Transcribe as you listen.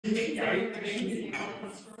Welcome,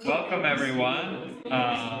 everyone,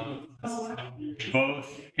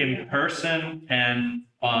 both in person and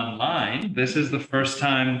online. This is the first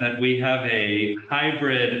time that we have a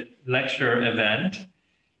hybrid lecture event,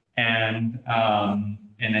 and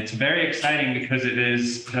it's very exciting because it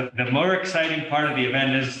is the more exciting part of the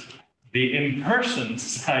event is the in-person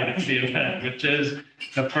side of the event, which is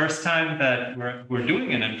the first time that we're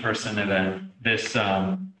doing an in-person event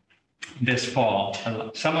this fall.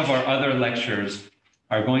 Some of our other lectures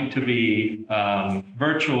are going to be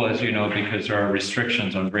virtual, as you know, because there are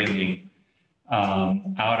restrictions on bringing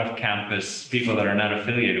out of campus people that are not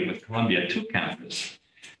affiliated with Columbia to campus.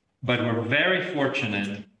 But we're very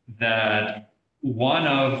fortunate that one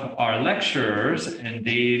of our lecturers,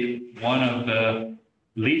 indeed one of the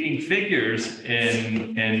leading figures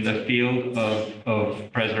in the field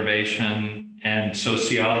of preservation and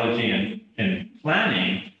sociology and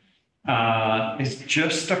planning, is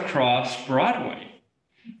just across Broadway.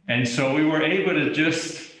 And so we were able to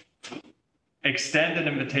just extend an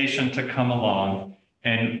invitation to come along.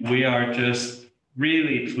 And we are just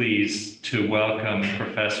really pleased to welcome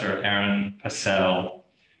Professor Aaron Passell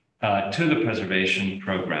to the preservation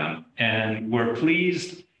program. And we're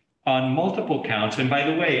pleased on multiple counts. And by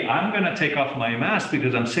the way, I'm going to take off my mask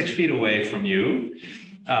because I'm 6 feet away from you.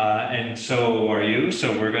 And so are you.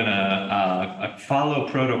 So we're going to follow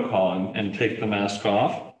protocol and take the mask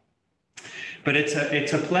off. But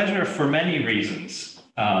it's a pleasure for many reasons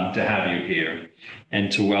to have you here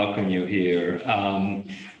and to welcome you here.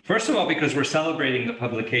 First of all, because we're celebrating the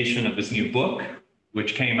publication of his new book,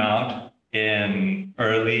 which came out in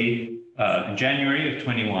early January of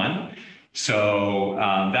 21. So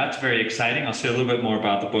that's very exciting. I'll say a little bit more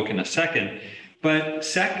about the book in a second. But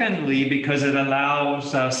secondly, because it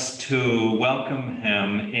allows us to welcome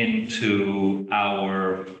him into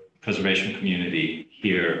our preservation community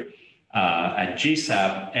here at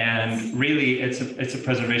GSAP. And really, it's a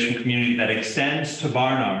preservation community that extends to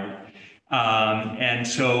Barnard. And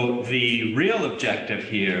so the real objective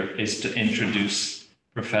here is to introduce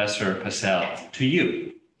Professor Passell to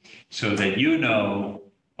you so that you know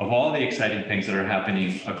of all the exciting things that are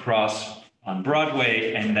happening across on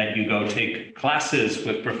Broadway, and that you go take classes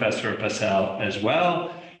with Professor Passell as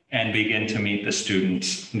well and begin to meet the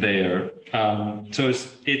students there. So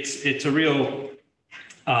it's a real,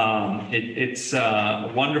 it's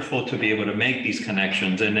wonderful to be able to make these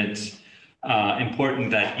connections, and it's important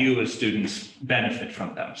that you as students benefit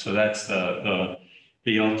from them. So that's the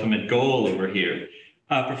ultimate goal over here.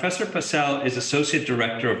 Professor Passell is Associate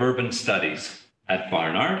Director of Urban Studies at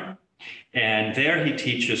Barnard. And there he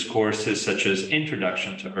teaches courses such as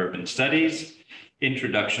Introduction to Urban Studies,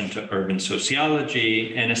 Introduction to Urban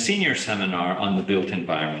Sociology, and a senior seminar on the built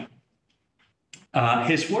environment.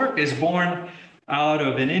 His work is born out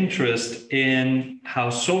of an interest in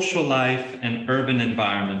how social life and urban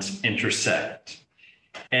environments intersect.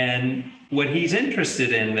 And what he's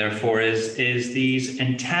interested in, therefore, is these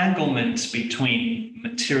entanglements between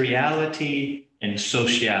materiality and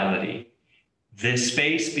sociality. This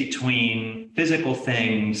space between physical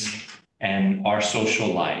things and our social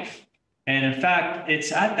life. And in fact,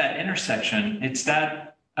 it's at that intersection, it's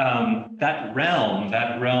that realm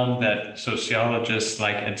that sociologists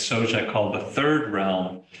like Ed Soja call the third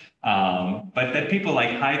realm, but that people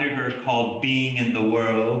like Heidegger called being in the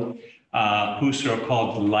world, Husserl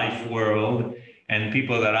called life world, and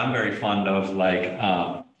people that I'm very fond of, like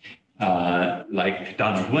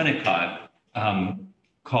Donald Winnicott,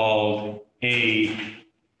 called a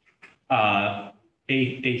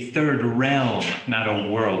third realm, not a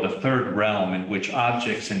world, a third realm in which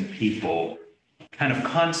objects and people kind of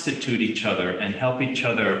constitute each other and help each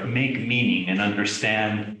other make meaning and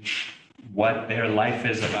understand what their life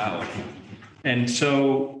is about. And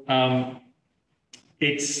so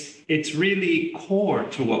it's really core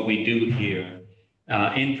to what we do here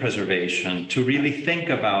in preservation, to really think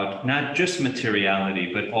about not just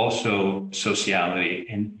materiality, but also sociality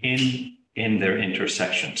in their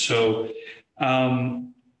intersection. So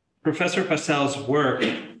Professor Passell's work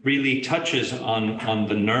really touches on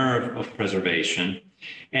the nerve of preservation.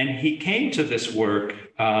 And he came to this work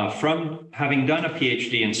from having done a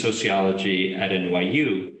PhD in sociology at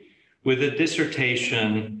NYU with a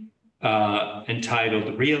dissertation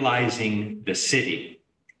entitled Realizing the City,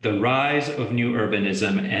 the Rise of New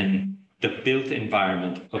Urbanism and the Built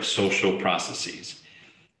Environment of Social Processes.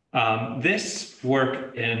 This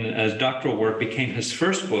work, as doctoral work, became his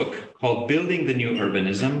first book called Building the New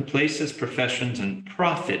Urbanism, Places, Professions, and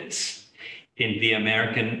Profits in the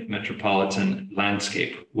American Metropolitan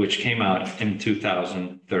Landscape, which came out in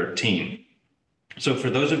 2013. So for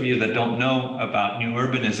those of you that don't know about new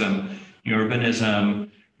urbanism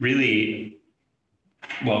really,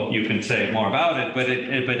 well, you can say more about it, but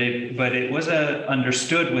it was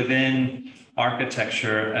understood within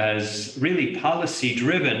architecture as really policy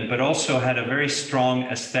driven, but also had a very strong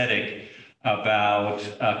aesthetic about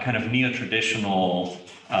kind of neo-traditional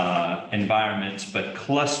environments, but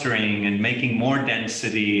clustering and making more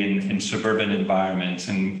density in suburban environments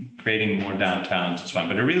and creating more downtowns and so on.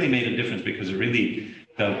 But it really made a difference because it really,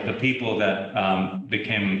 the people that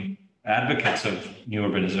became advocates of new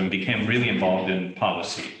urbanism became really involved in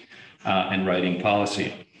policy and writing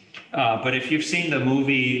policy. But if you've seen the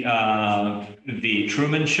movie, The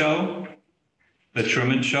Truman Show,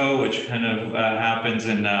 which kind of happens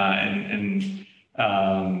in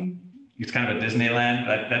it's kind of a Disneyland.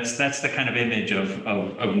 That's the kind of image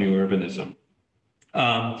of new urbanism.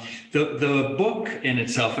 The book in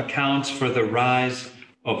itself accounts for the rise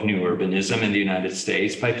of new urbanism in the United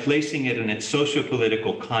States by placing it in its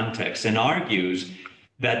socio-political context and argues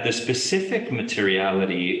that the specific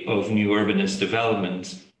materiality of new urbanist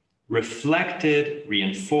developments reflected,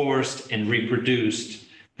 reinforced, and reproduced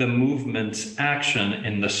the movement's action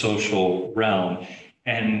in the social realm.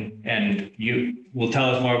 And you will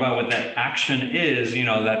tell us more about what that action is,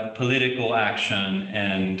 that political action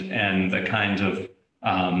and the kinds of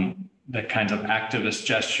activist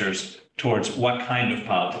gestures towards what kind of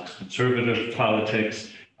politics, conservative politics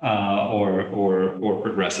or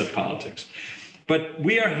progressive politics. But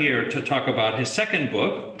we are here to talk about his second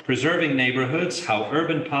book, Preserving Neighborhoods: How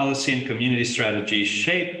Urban Policy and Community Strategies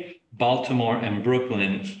Shape Baltimore and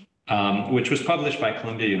Brooklyn, which was published by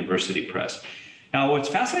Columbia University Press. Now, what's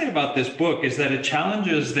fascinating about this book is that it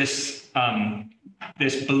challenges this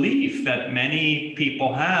belief that many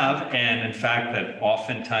people have, and in fact, that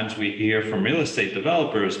oftentimes we hear from real estate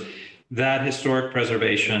developers, that historic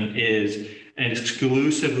preservation is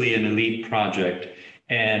exclusively an elite project,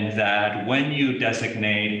 and that when you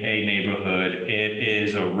designate a neighborhood, it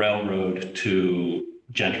is a railroad to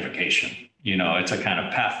gentrification. It's a kind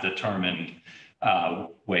of path-determined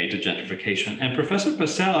way to gentrification. And Professor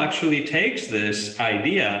Passell actually takes this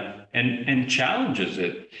idea and challenges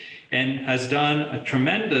it, and has done a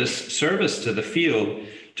tremendous service to the field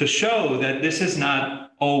to show that this is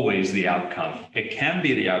not always the outcome. It can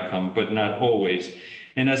be the outcome, but not always.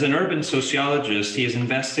 And as an urban sociologist, he has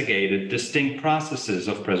investigated distinct processes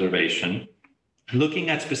of preservation, looking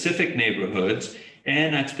at specific neighborhoods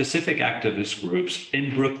and at specific activist groups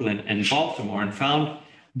in Brooklyn and Baltimore, and found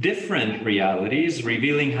different realities,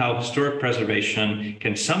 revealing how historic preservation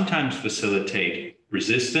can sometimes facilitate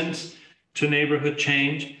resistance to neighborhood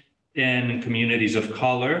change in communities of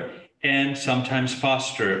color, and sometimes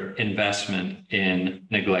foster investment in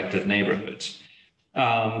neglected neighborhoods.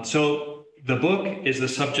 So the book is the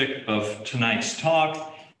subject of tonight's talk.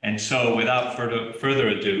 And so without further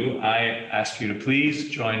ado, I ask you to please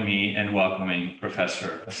join me in welcoming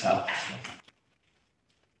Professor Passell.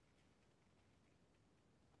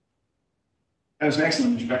 That was an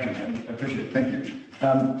excellent introduction. I appreciate it. Thank you.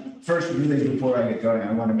 First, really, before I get going,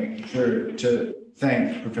 I want to make sure to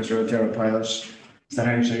thank Professor Otero Pilos. Is that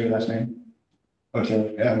how you say your last name?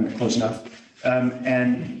 Otero, close enough.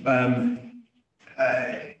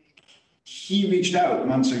 He reached out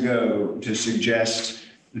months ago to suggest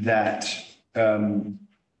that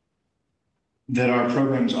that our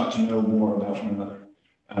programs ought to know more about one another,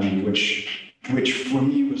 which for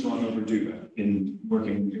me was long overdue. I've been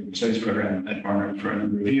working in the studies program at Barnard for a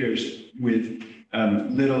number of years with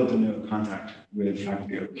little to no contact with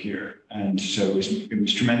faculty over here, and so it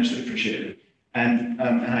was tremendously appreciated. And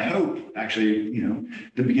I hope, actually,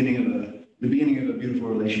 the beginning of a beautiful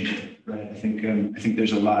relationship, right? I think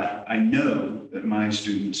there's a lot. I know that my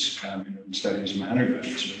students in urban studies, my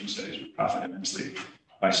undergraduate urban studies, would profit immensely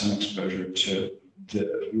by some exposure to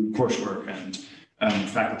the coursework and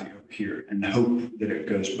faculty over here, and hope that it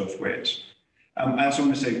goes both ways. I also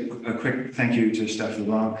want to say a quick thank you to Steph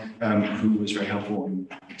LeBlanc, who was very helpful in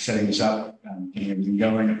setting this up, getting everything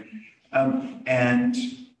going.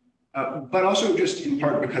 But also just in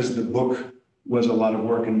part because the book was a lot of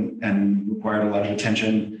work and required a lot of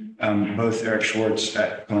attention. Both Eric Schwartz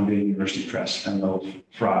at Columbia University Press and Will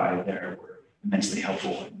Fry there were immensely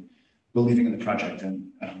helpful in believing in the project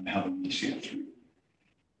and helping me see it through.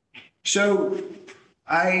 So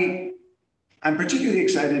I'm particularly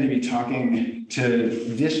excited to be talking to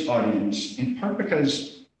this audience, in part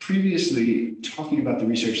because previously talking about the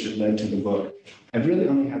research that led to the book, I've really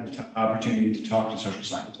only had the opportunity to talk to social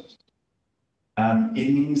scientists.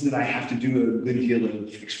 It means that I have to do a good deal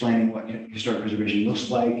of explaining what historic preservation looks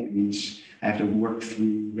like. It means I have to work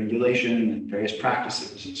through regulation and various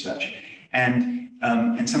practices and such. And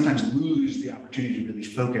and sometimes lose the opportunity to really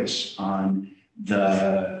focus on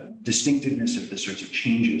the distinctiveness of the sorts of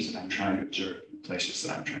changes that I'm trying to observe in the places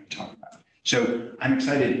that I'm trying to talk about. So I'm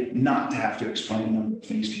excited not to have to explain a number of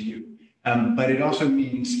things to you, but it also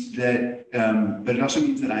means that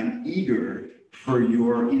I'm eager for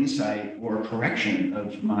your insight or correction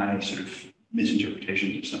of my sort of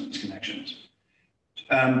misinterpretations of some of these connections.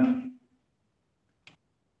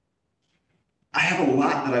 I have a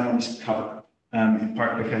lot that I want to cover, in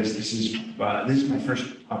part because this is my first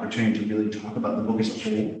opportunity to really talk about the book as a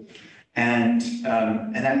whole, and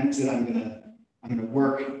that means that I'm gonna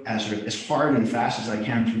work as hard and fast as I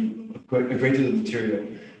can through a great deal of material.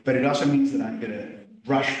 But it also means that I'm gonna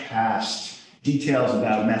brush past details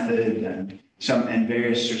about method and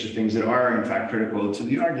various sorts of things that are in fact critical to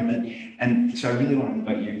the argument. And so I really want to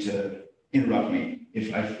invite you to interrupt me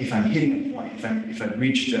if I'm hitting a point, if I've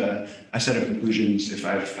reached a set of conclusions, if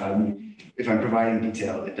I'm providing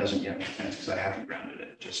detail that doesn't yet make sense because I haven't grounded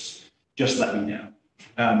it. Just let me know,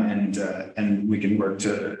 and we can work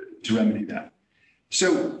to remedy that.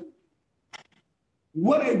 So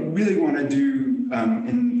what I really want to do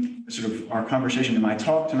in sort of our conversation in my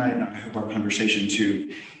talk tonight, and I hope our conversation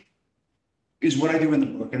too, is what I do in the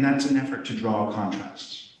book, and that's an effort to draw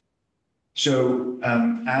contrasts. So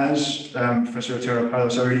as Professor Otero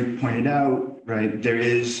Carlos already pointed out, right, there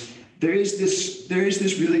is this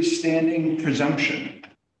really standing presumption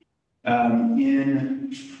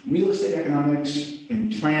in real estate economics,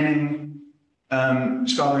 in planning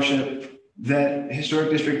scholarship, that historic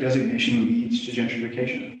district designation leads to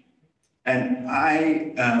gentrification. And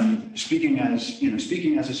I, speaking as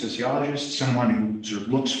a sociologist, someone who sort of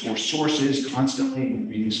looks for sources constantly when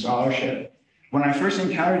reading scholarship, when I first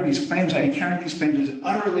encountered these claims, I encountered these claims as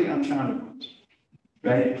utterly unfounded ones,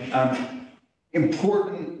 right?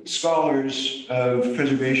 Important scholars of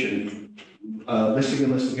preservation,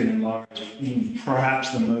 Listigan and Lars,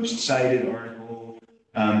 perhaps the most cited article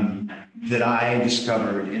that I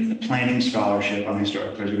discovered in the planning scholarship on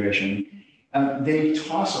historic preservation, they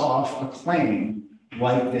toss off a claim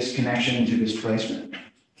like this connection to displacement.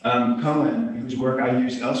 Cohen, whose work I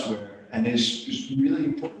use elsewhere, and is really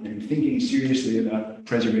important in thinking seriously about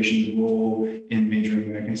preservation's role in major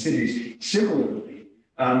American cities, similarly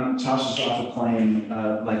tosses off a claim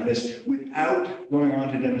like this without going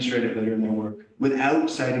on to demonstrate it later in their work, without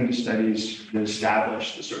citing the studies that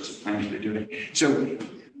establish the sorts of claims they're doing. So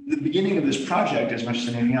the beginning of this project, as much as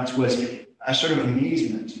anything else, was a sort of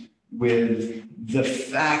amazement with the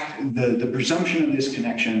fact, the presumption of this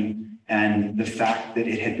connection and the fact that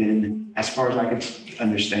it had been, as far as I could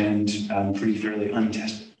understand, pretty thoroughly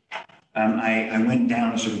untested. I went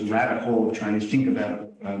down a sort of rabbit hole of trying to think about,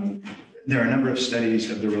 there are a number of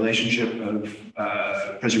studies of the relationship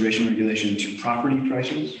of preservation regulation to property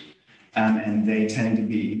prices, and they tend to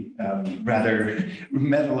be rather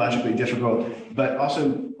methodologically difficult, but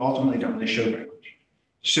also ultimately don't really show very much.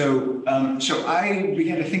 So I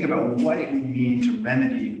began to think about what it would mean to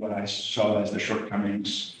remedy what I saw as the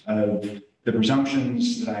shortcomings of the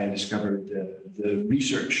presumptions that I had discovered, the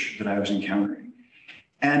research that I was encountering.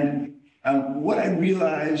 And what I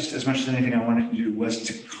realized, as much as anything I wanted to do, was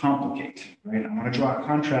to complicate, right? I want to draw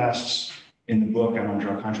contrasts in the book. I want to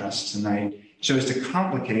draw contrasts tonight. So as to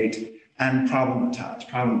complicate and problematize,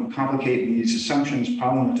 complicate these assumptions,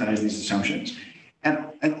 problematize these assumptions.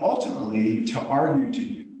 And ultimately to argue to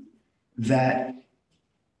you that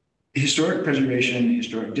historic preservation,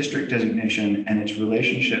 historic district designation, and its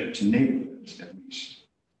relationship to neighborhoods, at least,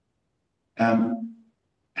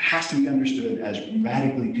 has to be understood as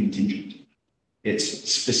radically contingent.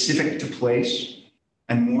 It's specific to place,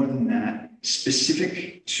 and more than that,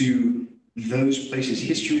 specific to those places'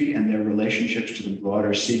 history and their relationships to the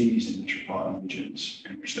broader cities and metropolitan regions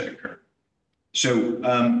in which they occur. So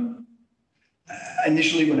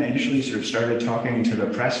initially, when I sort of started talking to the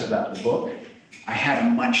press about the book, I had a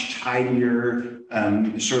much tidier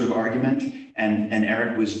sort of argument, and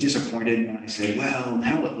Eric was disappointed when I said, well,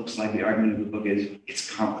 now it looks like the argument of the book is it's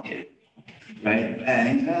complicated, right?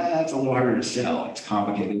 And that's a little harder to sell, it's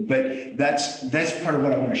complicated, but that's part of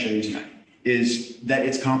what I want to show you tonight, is that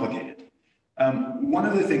it's complicated. One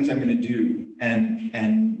of the things I'm going to do,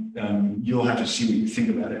 and you'll have to see what you think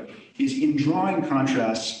about it, is in drawing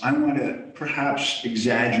contrasts, I want to perhaps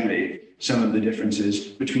exaggerate some of the differences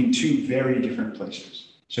between two very different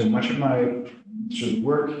places. So much of my sort of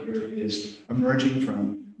work here is emerging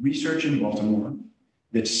from research in Baltimore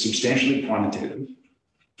that's substantially quantitative,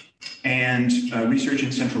 and research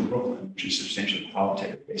in central Brooklyn, which is substantially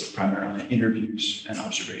qualitative, based primarily on interviews and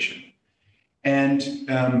observation.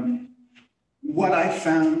 And what I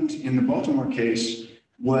found in the Baltimore case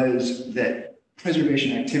was that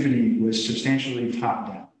preservation activity was substantially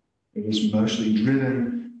top-down. It was mostly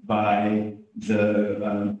driven by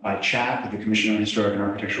by CHAP, the Commission on Historic and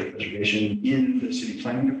Architectural Preservation in the City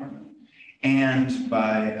Planning Department, and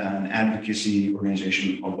by an advocacy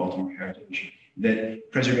organization called Baltimore Heritage.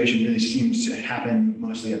 That preservation really seems to happen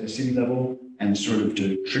mostly at the city level and sort of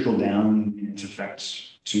to trickle down in its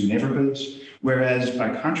effects to neighborhoods. Whereas by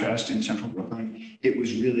contrast, in central Brooklyn, it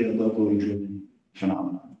was really a locally driven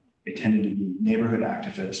phenomenon. It tended to be neighborhood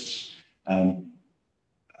activists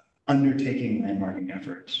undertaking landmarking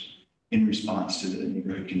efforts in response to the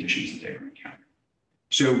neighborhood conditions that they were encountering.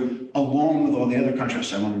 So along with all the other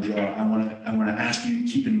contrasts I want to draw, I want to ask you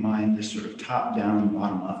to keep in mind this sort of top-down,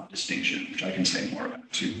 bottom-up distinction, which I can say more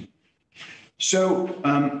about too. So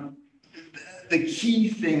the key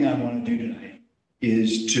thing I want to do tonight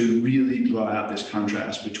is to really draw out this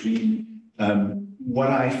contrast between what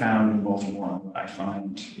I found in Baltimore and what I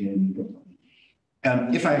find in Brooklyn.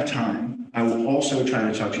 If I have time, I will also try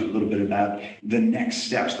to talk to you a little bit about the next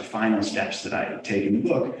steps, the final steps that I take in the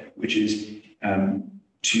book, which is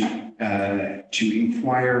to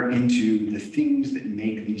inquire into the things that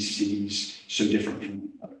make these cities so different from one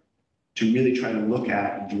another, to really try to look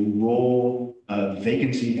at the role of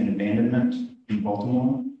vacancy and abandonment in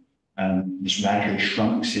Baltimore, this radically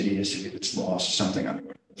shrunk city, a city that's lost something like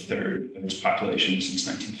a third of its population since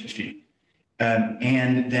 1950.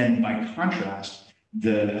 And then by contrast,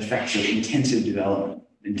 the effects of intensive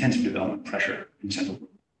development pressure in central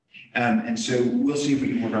Brooklyn. And so we'll see if we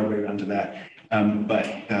can work our way around to that. But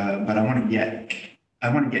I want to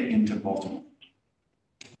get into Baltimore.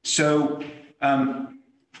 So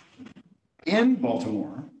in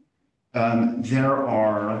Baltimore, there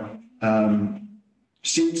are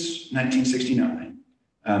since 1969,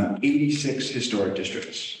 86 historic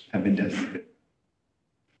districts have been designated.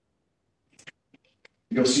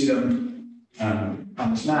 You'll see them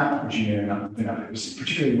on this map, which you may not see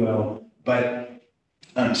particularly well, but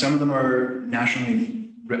some of them are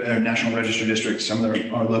national register districts, some of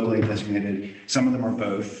them are locally designated, some of them are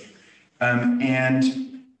both. And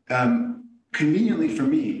conveniently for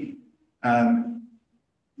me,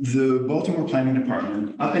 the Baltimore Planning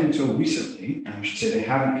Department, up until recently, and I should say they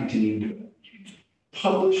haven't continued to do it,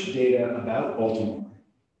 published data about Baltimore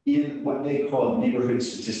in what they call neighborhood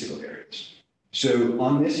statistical areas. So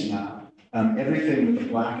on this map, everything with a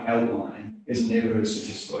black outline is a neighborhood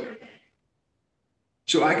statistical area.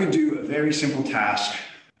 So I could do a very simple task,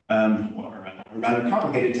 or a rather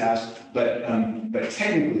complicated task, but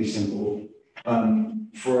technically simple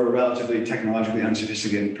for a relatively technologically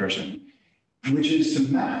unsophisticated person, which is to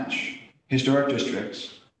match historic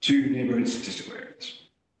districts to neighborhood statistical areas.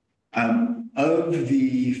 Of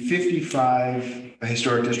the 55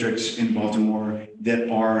 historic districts in Baltimore that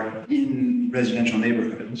are in residential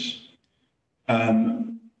neighborhoods,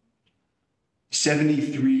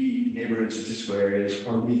 73 neighborhood statistical areas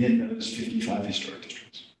are within those 55 historic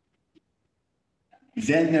districts.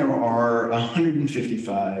 Then there are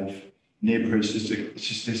 155 neighborhood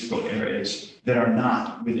statistical areas that are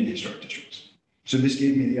not within historic districts. So this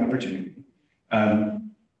gave me the opportunity.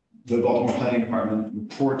 The Baltimore Planning Department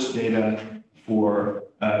reports data for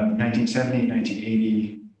 1970,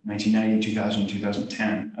 1980, 1990, 2000,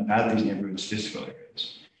 2010 about these neighborhood statistical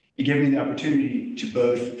areas. It gave me the opportunity to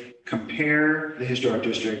both compare the historic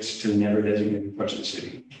districts to the never designated parts of the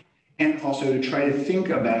city, and also to try to think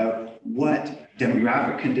about what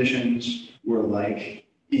demographic conditions were like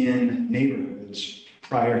in neighborhoods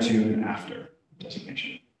prior to and after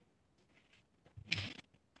designation.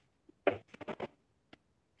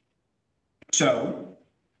 So,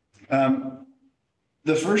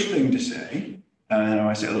 the first thing to say, and I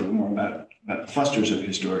want to say a little bit more about clusters of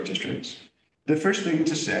historic districts. The first thing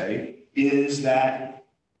to say is that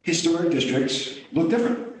historic districts look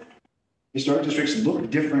different. Historic districts look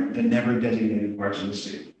different than never designated parts of the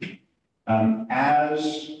city.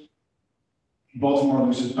 As Baltimore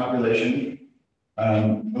loses population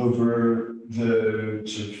over the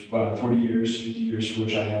sort of 40 years, 50 years for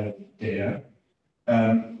which I have data,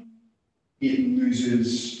 it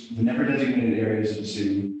loses the never designated areas of the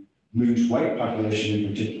city, lose white population in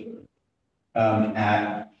particular,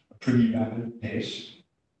 at a pretty rapid pace.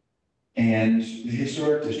 And the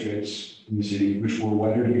historic districts in the city, which were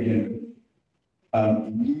whiter to begin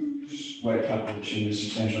with, lose white population at a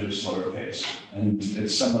substantially slower pace. And at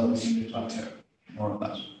some level, it's a plateau, more or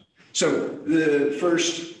less. So the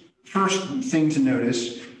first thing to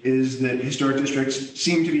notice is that historic districts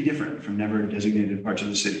seem to be different from never designated parts of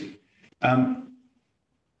the city.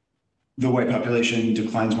 The white population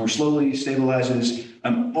declines more slowly, stabilizes.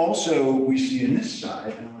 Also, we see in this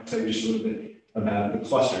side, and I want to tell you just a little bit, about the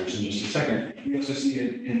clusters in just a second. We also see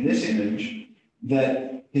it in this image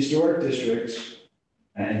that historic districts,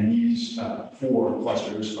 and these four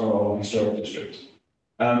clusters are all historic districts.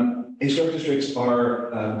 Historic districts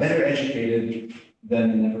are better educated than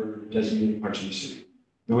the never designated parts of the city.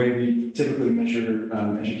 The way we typically measure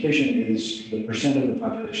education is the percent of the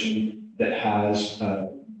population that has a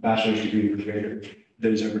bachelor's degree or greater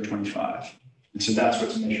that is over 25. And so that's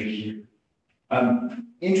what's measured here.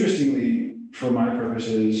 Interestingly, for my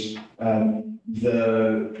purposes,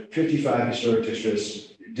 the 55 historic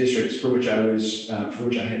districts for which I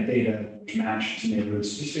had data which matched to neighborhood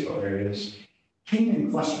statistical areas came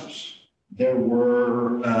in clusters. There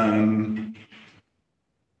were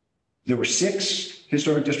 6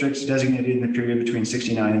 historic districts designated in the period between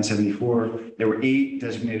 69 and 74. There were 8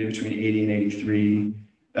 designated between 80 and 83,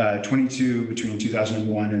 22 between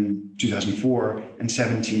 2001 and 2004, and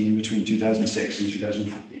 17 between 2006 and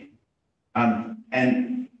 2015.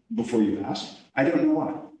 And before you ask, I don't know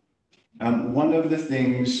why. One of the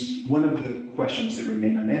questions that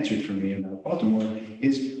remain unanswered for me about Baltimore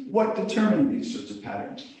is what determined these sorts of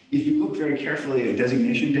patterns? If you look very carefully at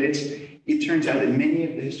designation dates, it turns out that many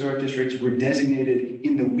of the historic districts were designated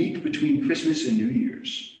in the week between Christmas and New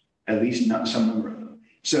Year's, at least not some number of them.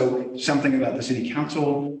 So something about the city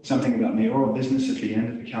council, something about mayoral business at the end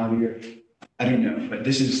of the calendar year, I don't know, but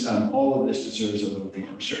this is all of this deserves a little bit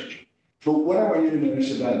more research. But what I want you to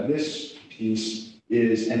notice about this piece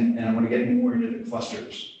is, and I want to get more into the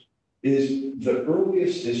clusters, is the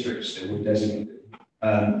earliest districts that were designated,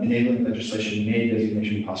 enabling legislation made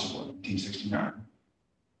designation possible in 1969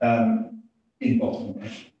 in Baltimore.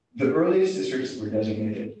 The earliest districts that were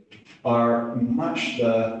designated are much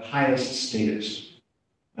the highest status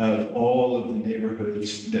of all of the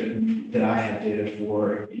neighborhoods that I have data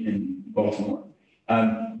for in Baltimore.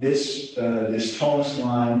 This tallest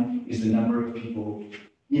line is the number of people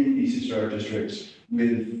in these historic districts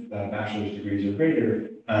with bachelor's degrees or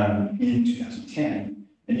greater in 2010.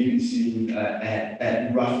 And you can see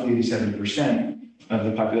at roughly 7% of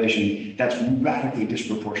the population, that's radically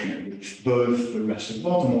disproportionate with both the rest of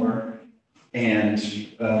Baltimore and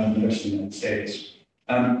the rest of the United States.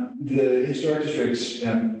 The historic districts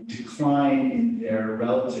decline in their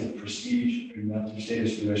relative prestige and relative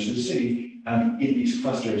status to the rest of the city in these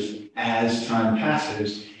clusters as time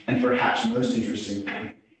passes. And perhaps most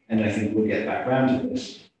interestingly, and I think we'll get back around to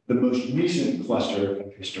this, the most recent cluster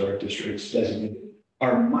of historic districts designated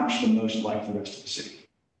are much the most like the rest of the city.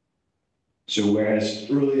 So whereas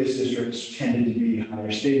earliest districts tended to be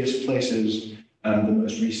higher status places, the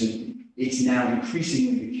most recent, it's now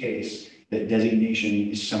increasingly the case that designation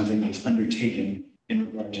is something that's undertaken in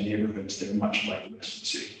regard to neighborhoods that are much like the rest of the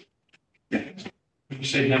city. Yeah. When you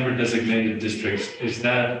say number designated districts, is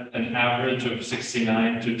that an average of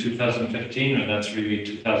 69 to 2015, or that's really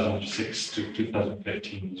 2006 to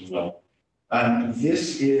 2015 as well?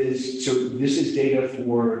 This is data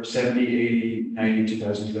for 70, 80, 90,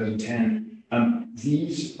 2000, 2010.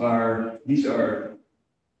 These are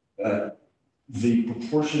the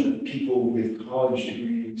proportion of people with college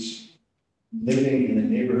degrees living in the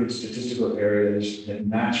neighborhood statistical areas that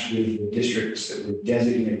match with the districts that were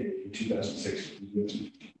designated in 2006 to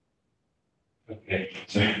 2015. Okay,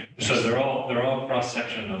 so they're all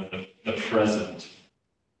cross-section of the present,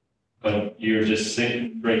 but you're just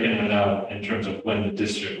breaking it out in terms of when the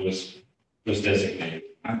district was designated.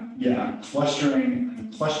 Yeah, clustering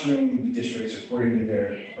the districts according to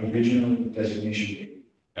their original designation date,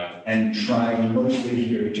 and trying mostly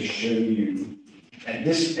here to show you at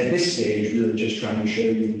this stage, really just trying to show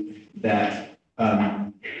you that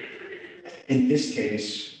in this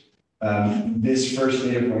case, this first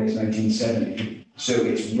data point is 1970, so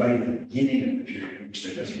it's right at the beginning of the period in which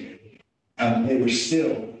they're designated. They were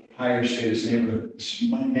still higher status neighborhoods,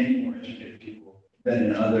 many more educated people than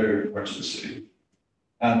in other parts of the city.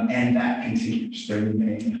 And that continues. They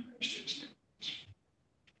remain higher status neighborhoods.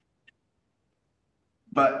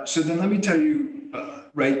 But so then let me tell you,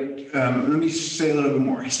 let me say a little bit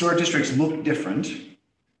more. Historic districts look different,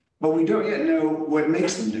 but we don't yet know what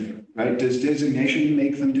makes them different, right? Does designation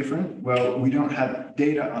make them different? Well, we don't have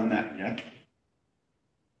data on that yet.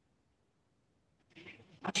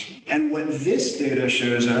 And what this data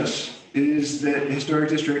shows us is that historic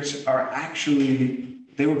districts are actually,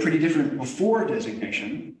 they were pretty different before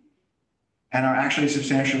designation and are actually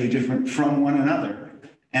substantially different from one another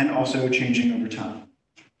and also changing over time.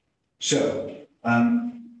 So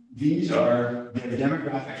these are the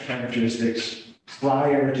demographic characteristics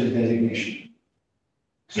prior to designation.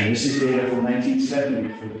 So this is data from 1970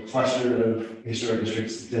 for the cluster of historic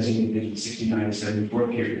districts designated in the 69 to 74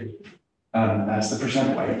 period. That's the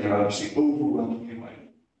percent white. They're obviously overwhelmingly white.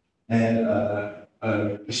 And a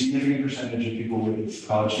significant percentage of people with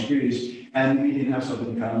college degrees, and the median household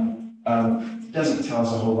income doesn't tell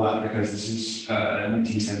us a whole lot because this is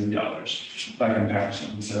 $1970 by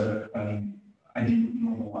comparison. So I didn't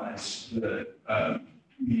normalize the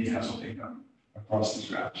median household income across these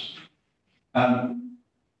graphs.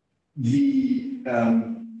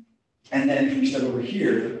 And then if we step over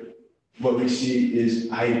here, what we see is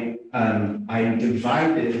I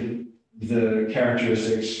divided the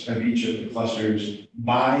characteristics of each of the clusters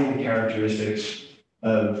by the characteristics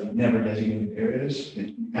of never designated areas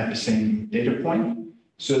at the same data point,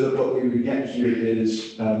 so that what we would get here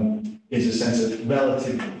is a sense of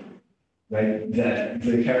relativity, right? That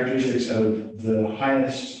the characteristics of the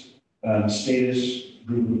highest status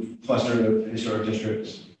group cluster of historic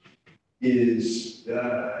districts is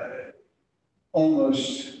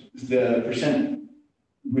almost the percent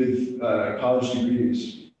with college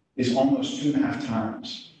degrees is almost 2.5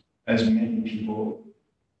 times as many people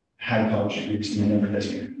had college degrees in the never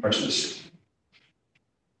designated parts of the city.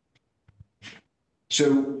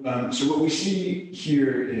 So what we see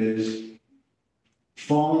here is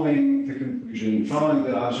following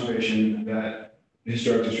the observation that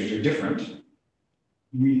historic districts are different,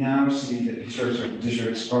 we now see that historic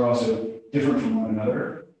districts are also different from one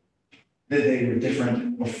another, that they were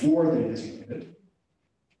different before they designated,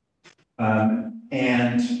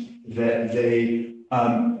 and that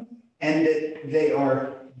they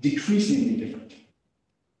are decreasingly different.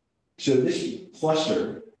 So this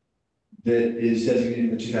cluster that is designated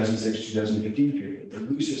in the 2006-2015 period, the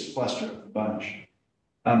loosest cluster of the bunch,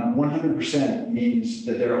 100% means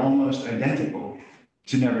that they're almost identical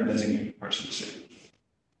to never designated parts of the city.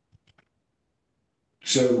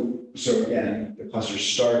 So again, the clusters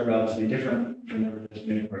start relatively different from never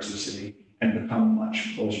designated parts of the city and become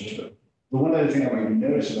much closer to it. The one other thing I want you to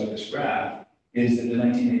notice about this graph is that the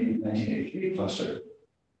 1980-1983 cluster,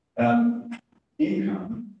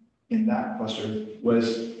 income in that cluster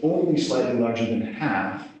was only slightly larger than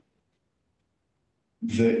half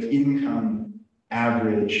the income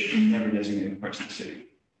average in never designated parts of the city.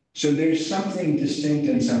 So there's something distinct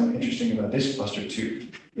and somewhat interesting about this cluster too.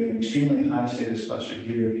 We have an extremely high status cluster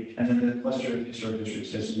here, and then the cluster of historic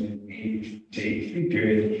districts designated in the 80 to 83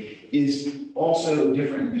 period is also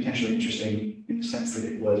different and potentially interesting in the sense that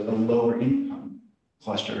it was a lower income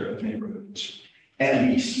cluster of neighborhoods, at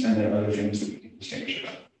least, and there are other things that we can distinguish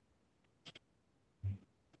about.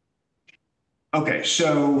 Okay,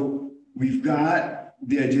 so we've got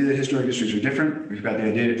the idea that historic districts are different. We've got the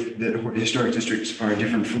idea that historic districts are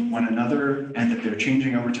different from one another and that they're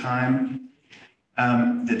changing over time,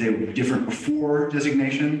 that they were different before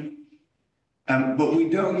designation. But we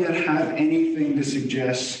don't yet have anything to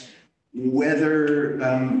suggest whether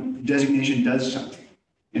designation does something.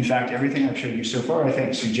 In fact, everything I've showed you so far, I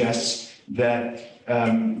think, suggests that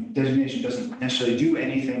designation doesn't necessarily do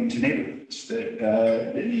anything to neighborhoods,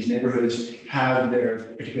 that these neighborhoods have their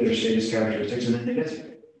particular status characteristics and then they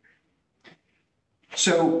designate.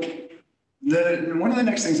 So one of the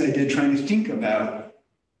next things I did trying to think about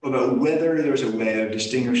whether there's a way of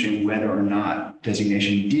distinguishing whether or not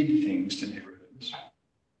designation did things to neighborhoods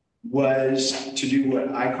was to do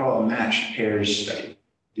what I call a matched pairs study.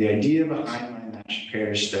 The idea behind my matched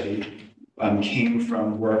pairs study came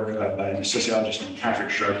from work by a sociologist named Patrick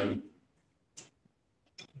Sharkey,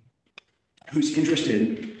 who's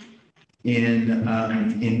interested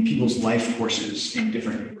in people's life courses in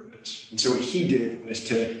different neighborhoods. And so what he did was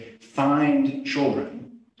to find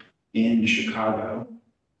children in Chicago,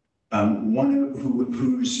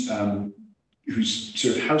 whose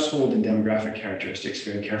sort of household and demographic characteristics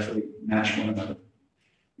very carefully match one another.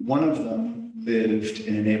 One of them lived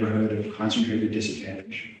in a neighborhood of concentrated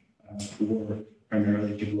disadvantage for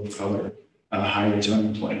primarily people of color, high rates of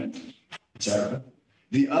unemployment, et cetera.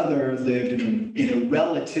 The other lived in a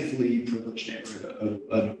relatively privileged neighborhood,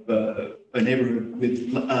 a neighborhood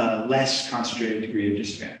with less concentrated degree of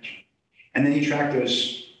disadvantage. And then he tracked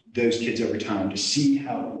those kids over time to see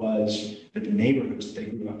how it was that the neighborhoods that they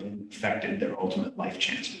grew up in affected their ultimate life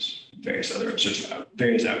chances, various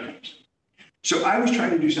outcomes. So I was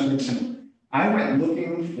trying to do something similar. I went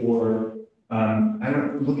looking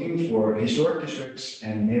for historic districts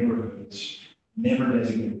and neighborhoods, never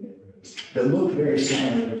designated neighborhoods, that look very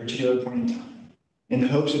similar at a particular point in time, in the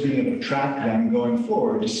hopes of being able to track them going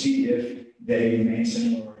forward to see if they remain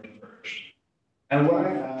similar or diverged. And what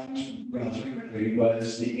I found relatively quickly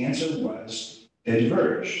was the answer was they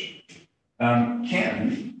diverged.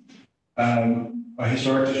 Canton, a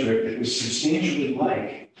historic district that was substantially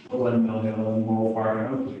like Woodland, Mill Hill, and Moral Park, and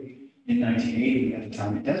Oakley in 1980 at the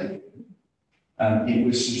time it designated, It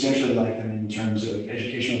was substantially like them in terms of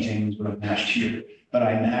educational attainments would have matched here, but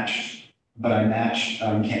I matched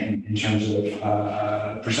Canton in terms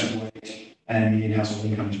of percent weight and median household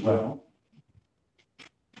income as well.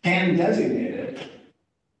 Canton designated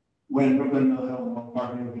when Brooklyn, Mill Hill, and Long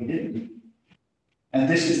Park Brooklyn didn't. And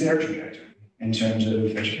this is their trajectory in terms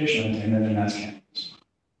of educational attainment, and that's Canton's.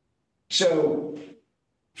 So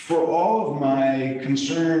for all of my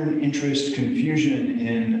concern, interest, confusion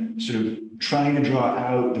in sort of trying to draw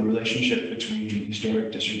out the relationship between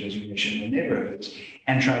historic district designation and neighborhoods,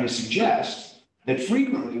 and try to suggest that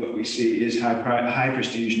frequently what we see is high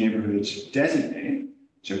prestige neighborhoods designate,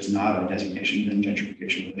 so it's not a designation and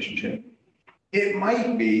gentrification relationship. It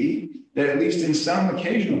might be that at least in some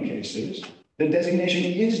occasional cases, the designation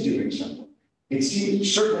is doing some work. It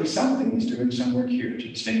seems certainly something is doing some work here to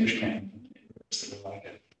distinguish Canton from neighborhoods that are like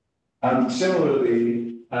it.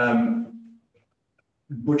 Similarly,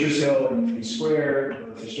 Butchers Hill and Queen Square,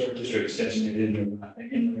 both historic districts designated in around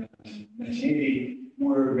 1980,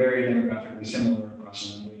 were very demographically similar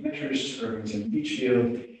across a number of measures to Irvington and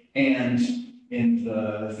Beachfield, and in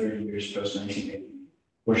the 30 years post-1980,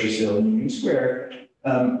 Butchers Hill and Queen Square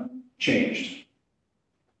changed,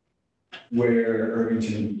 where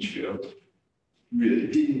Irvington and Beachfield really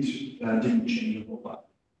didn't change a whole lot.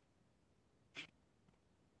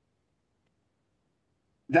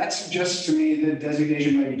 That suggests to me that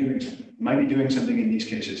designation might be doing something in these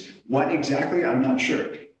cases. What exactly, I'm not sure.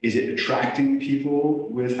 Is it attracting people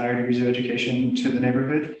with higher degrees of education to the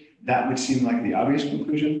neighborhood? That would seem like the obvious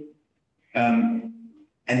conclusion. And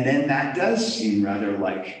then that does seem rather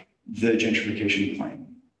like the gentrification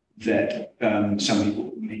claim that some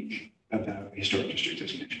people make about historic district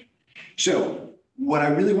designation. So what I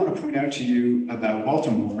really want to point out to you about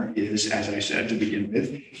Baltimore is, as I said to begin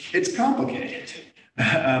with, it's complicated.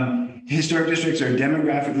 Historic districts are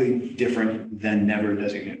demographically different than never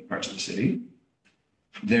designated parts of the city.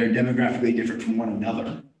 They're demographically different from one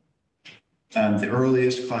another. The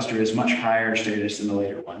earliest cluster is much higher status than the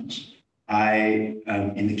later ones.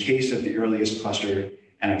 In the case of the earliest cluster,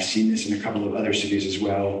 and I've seen this in a couple of other cities as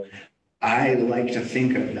well, I like to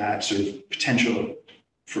think of that sort of potential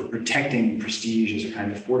for protecting prestige as a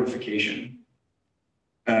kind of fortification.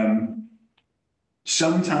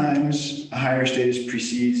 Sometimes a higher status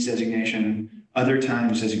precedes designation. Other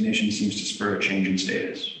times designation seems to spur a change in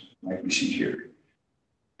status, like we see here.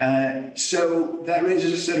 So that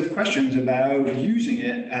raises a set of questions about using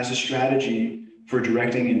it as a strategy for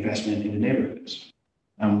directing investment into neighborhoods.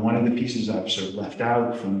 One of the pieces I've sort of left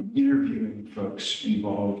out from interviewing folks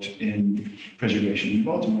involved in preservation in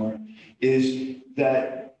Baltimore is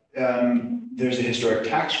that there's a historic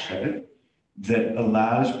tax credit that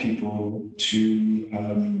allows people to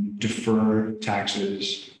defer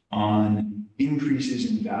taxes on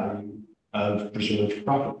increases in value of preserved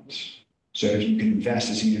properties. So if you can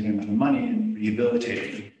invest a significant amount of money in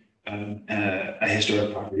rehabilitating a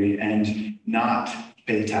historic property and not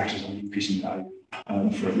pay the taxes on the increase in value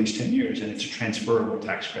for at least 10 years, and it's a transferable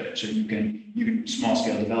tax credit. So you can small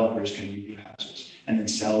scale developers can redo houses and then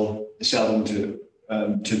sell them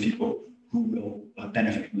to people who will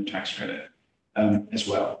benefit from the tax credit as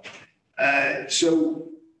well. So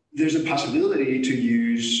there's a possibility to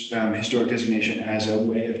use historic designation as a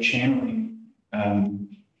way of channeling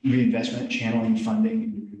reinvestment, channeling funding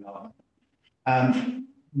into development.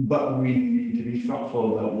 But we need to be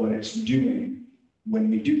thoughtful about what it's doing when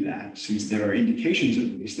we do that, since there are indications at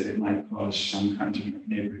least that it might cause some kinds of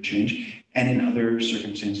neighborhood change, and in other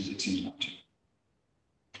circumstances it seems not to.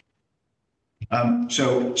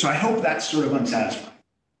 So I hope that's sort of unsatisfying.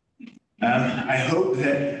 I hope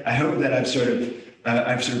that I've sort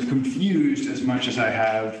of confused as much as I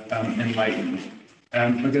have enlightened,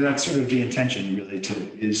 because that's sort of the intention really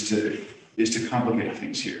is to complicate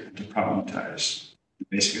things here, to problematize the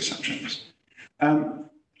basic assumptions.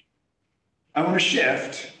 I want to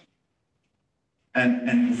shift,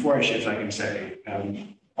 and before I shift, I can say,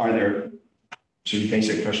 are there sort of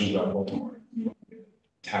basic questions about Baltimore you want to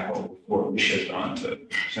tackle before we shift on to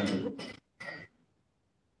Central Brooklyn?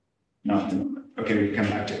 Not at the moment. Okay, we can come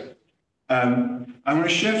back to it. I want to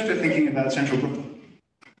shift to thinking about Central Brooklyn.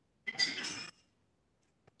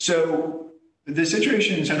 So the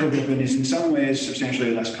situation in Central Brooklyn is in some ways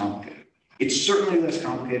substantially less complicated. It's certainly less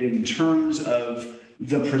complicated in terms of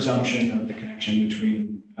the presumption of the connection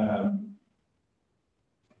between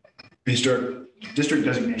historic district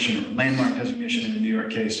designation or landmark designation in the New York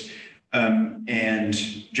case and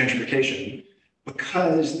gentrification,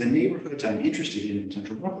 because the neighborhoods I'm interested in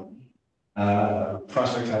Central Brooklyn,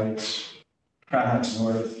 Prospect Heights, Crown Heights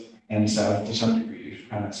North and South to some degree.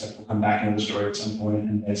 Crown Heights will come back into the story at some point,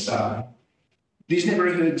 and East Side. these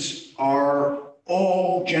neighborhoods are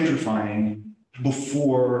all gentrifying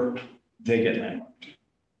before they get landmarked.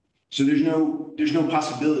 So there's no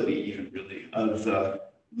possibility even really of the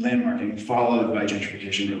landmarking followed by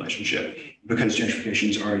gentrification relationship because gentrification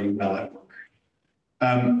is already well at work.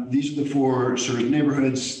 These are the four sort of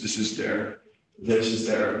neighborhoods. This is their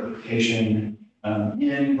location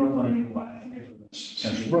in Brooklyn, well, I think it's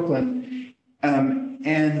central Brooklyn,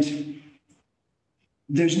 and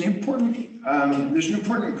there's an important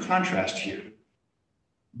contrast here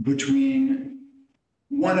between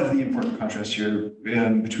one of the important contrasts here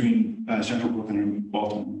between central Brooklyn and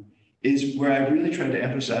Baltimore is where I really tried to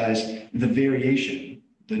emphasize the variation,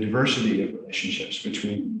 the diversity of relationships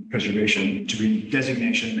between preservation, between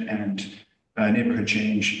designation and neighborhood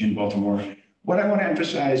change in Baltimore. What I want to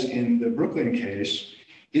emphasize in the Brooklyn case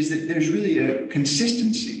is that there's really a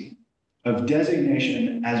consistency of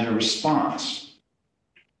designation as a response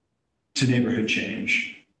to neighborhood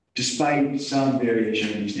change, despite some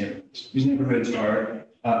variation in these neighborhoods. These neighborhoods are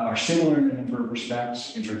similar in a number of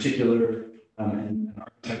respects, in particular, and an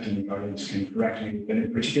architect in the audience can correct me, but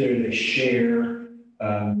in particular, they share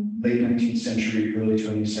late 19th century, early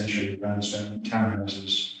 20th century brownstone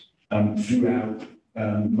townhouses throughout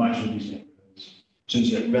much of these neighborhoods. So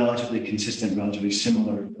it's a relatively consistent, relatively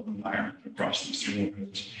similar built environment across these three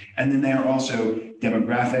neighborhoods. And then they are also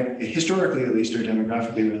historically at least, are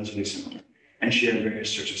demographically relatively similar and share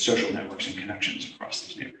various sorts of social networks and connections across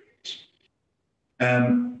these neighborhoods.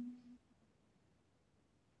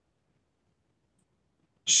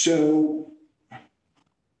 So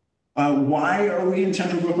why are we in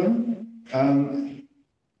central Brooklyn?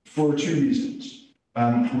 For two reasons.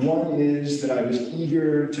 One is that I was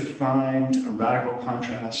eager to find a radical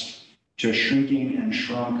contrast to a shrinking and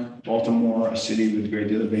shrunk Baltimore, a city with a great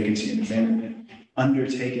deal of vacancy and abandonment,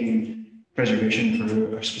 undertaking preservation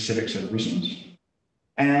for a specific set of reasons.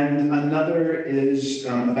 And another is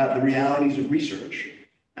about the realities of research.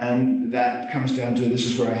 And that comes down to, this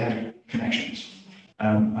is where I had connections.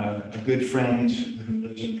 A good friend who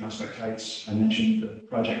lives in Prospect Heights, I mentioned the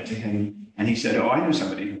project to him, and he said, oh, I know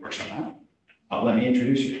somebody who works on that. Let me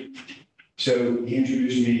introduce you. So he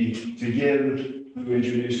introduced me to Gibb, who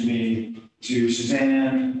introduced me to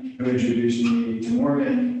Suzanne, who introduced me to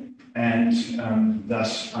Morgan, and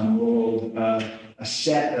thus unrolled a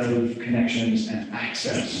set of connections and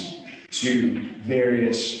access to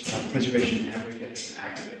various preservation advocates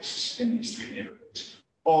and activists in these three neighborhoods,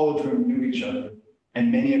 all of whom knew each other, and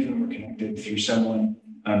many of whom were connected through someone.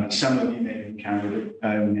 Some of you may have encountered a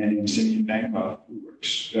man named Simeon Bancroft, who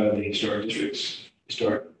works the Historic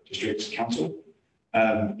Districts Council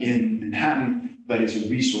in Manhattan, but is a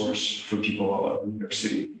resource for people all over New York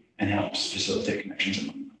City and helps facilitate connections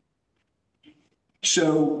among them.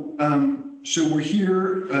 So, we're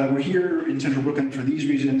here in central Brooklyn for these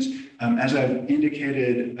reasons. As I've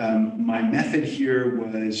indicated, my method here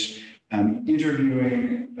was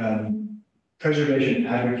interviewing preservation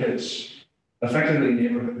advocates, effectively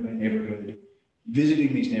neighborhood by neighborhood,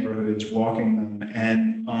 visiting these neighborhoods, walking them,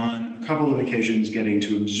 and on a couple of occasions getting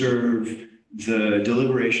to observe the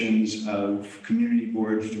deliberations of Community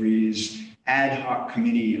Board 3's ad hoc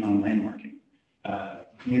committee on landmarking.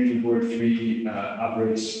 Community Board 3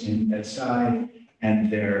 operates in Bed-Stuy,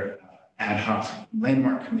 and their ad hoc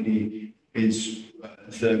landmark committee is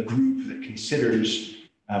the group that considers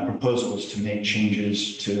proposals to make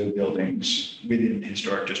changes to buildings within the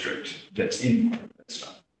historic district that's in part of that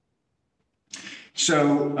stuff.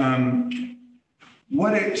 So,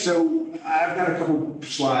 so I've got a couple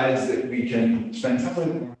slides that we can spend some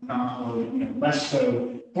of or less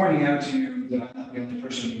so pointing out to you that I'm not the only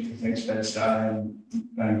person who thinks Bed-Stuy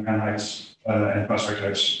and Crown Heights and Prospect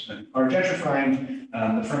Heights are gentrifying.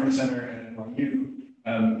 The Furman Center at NYU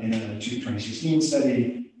in a 2016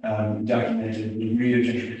 study documented the degree of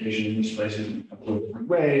gentrification in these places in a couple of different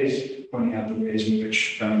ways, pointing out the ways in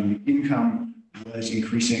which income was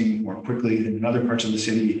increasing more quickly than in other parts of the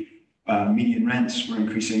city. Median rents were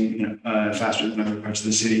increasing faster than other parts of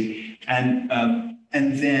the city. And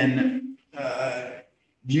then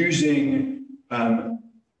using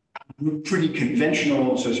pretty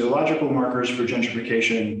conventional sociological markers for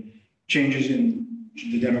gentrification, changes in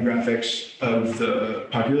the demographics of the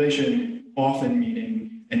population, often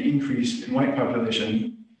meaning an increase in white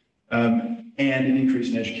population and an increase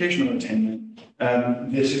in educational attainment.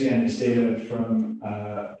 This again is data from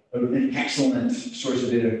an excellent source of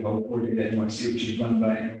data called Core Data NYC, which is run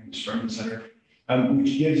by the Furman Center,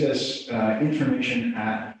 which gives us information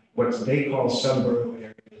at what they call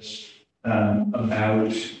suburban areas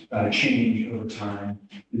about change over time.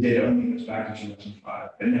 The data only goes back to 2005,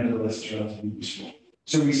 but nevertheless it's relatively useful.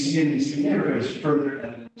 So we see in these neighborhoods further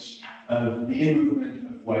evidence of the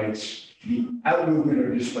in-movement of whites, the out-movement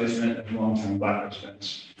or displacement of longtime Black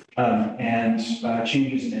residents, and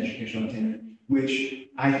changes in educational attainment, which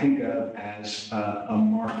I think of as a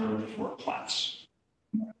marker for class,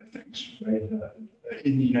 among other things, right?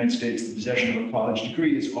 In the United States, the possession of a college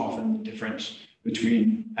degree is often the difference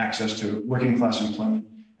between access to working class employment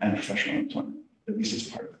and professional employment, at least it's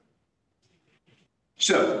part of it.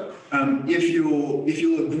 So, if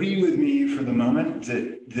you'll agree with me for the moment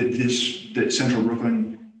that Central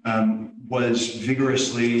Brooklyn was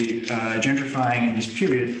vigorously gentrifying in this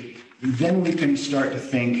period, then we can start to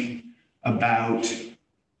think about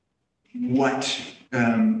what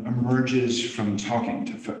emerges from talking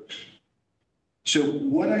to folks. So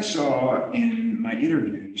what I saw in my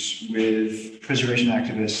interviews with preservation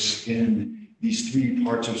activists in these three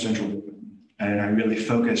parts of Central Brooklyn, and I really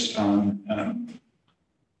focused on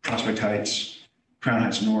Prospect Heights, Crown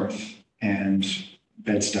Heights North, and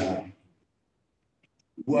Bed-Stuy,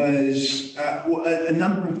 was a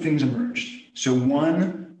number of things emerged. So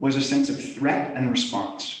one was a sense of threat and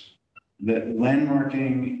response, that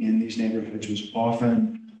landmarking in these neighborhoods was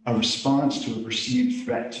often a response to a perceived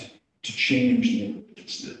threat to change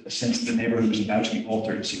neighborhoods, a sense that the neighborhood was about to be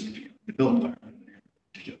altered significantly, the built environment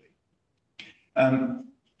particularly.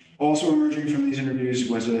 Also emerging from these interviews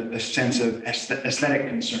was a sense of aesthetic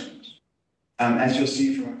concerns. As you'll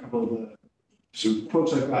see from a couple of the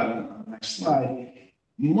quotes I've got on the next slide,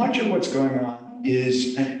 much of what's going on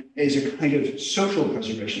is a kind of social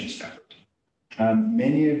preservationist effort.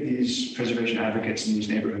 Many of these preservation advocates in these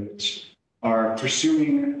neighborhoods are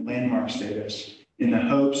pursuing landmark status in the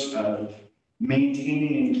hopes of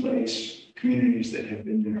maintaining in place communities that have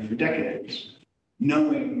been there for decades,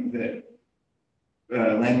 knowing that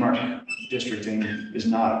landmark districting is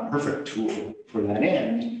not a perfect tool for that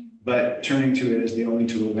end, but turning to it as the only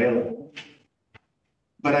tool available.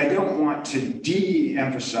 But I don't want to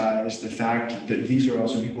de-emphasize the fact that these are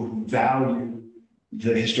also people who value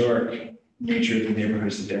the historic nature of the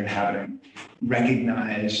neighborhoods that they're inhabiting,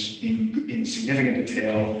 recognize in significant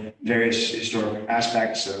detail various historic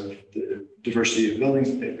aspects of the diversity of buildings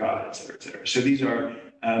that they've got, et cetera, et cetera. So these are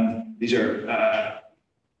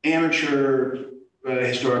amateur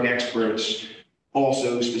historic experts,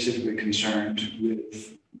 also specifically concerned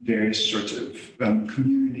with various sorts of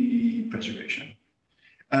community preservation.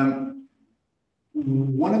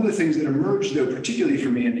 One of the things that emerged, though, particularly for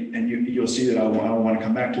me, and you'll see that I'll want to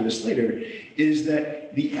come back to this later, is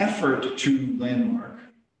that the effort to landmark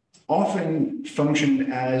often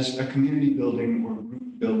functioned as a community building or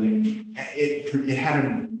group building. It had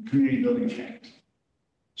a community building effect.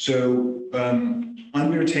 So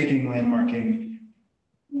undertaking landmarking,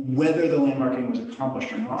 whether the landmarking was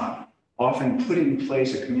accomplished or not, often put in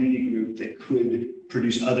place a community group that could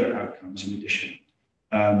produce other outcomes in addition.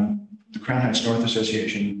 The Crown Heights North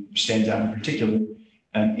Association stands out in particular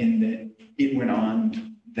in that it went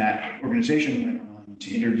on, that organization went on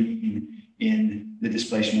to intervene in the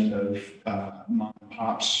displacement of mom and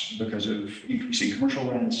pops because of increasing commercial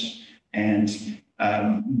rents, and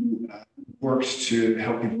worked to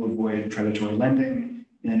help people avoid predatory lending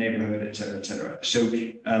in the neighborhood, et cetera, et cetera. So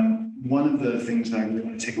one of the things that I really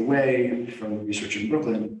want to take away from the research in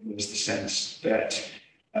Brooklyn was the sense that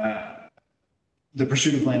the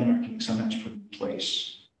pursuit of landmarking sometimes put in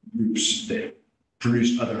place groups that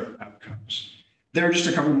produce other outcomes. There are just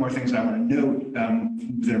a couple more things I want to note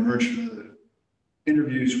that emerged from the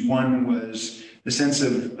interviews. One was the sense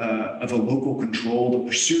of a local control, the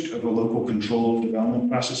pursuit of a local control of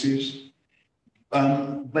development processes.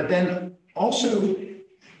 But then also,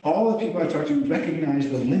 all the people I talked to recognize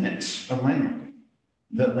the limits of landmarking,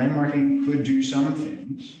 that landmarking could do some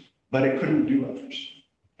things, but it couldn't do others.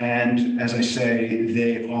 And as I say,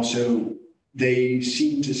 they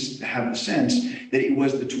seem to have the sense that it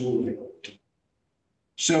was the tool available to them.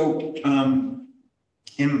 So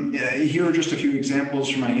here are just a few examples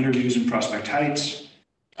from my interviews in Prospect Heights.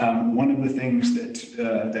 One of the things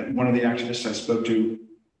that one of the activists I spoke to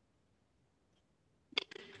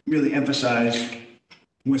really emphasized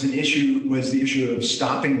was the issue of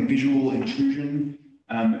stopping visual intrusion.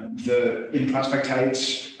 In Prospect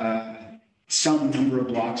Heights, some number of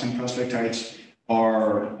blocks in Prospect Heights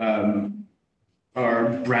are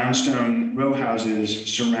brownstone row houses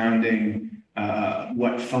surrounding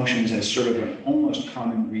what functions as sort of an almost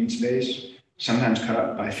common green space, sometimes cut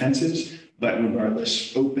up by fences, but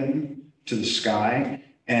regardless open to the sky.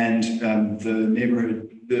 And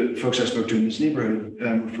the folks I spoke to in this neighborhood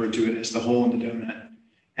referred to it as the hole in the donut,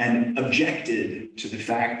 and objected to the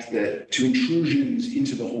fact that to intrusions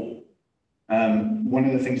into the hole. One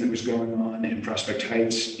of the things that was going on in Prospect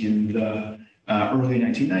Heights in the early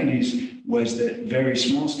 1990s was that very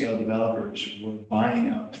small scale developers were buying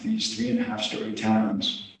up these 3.5-story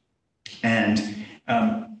towns and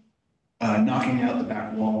knocking out the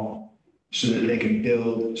back wall so that they could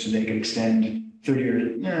build, so they could extend 20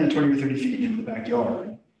 or 30 feet into the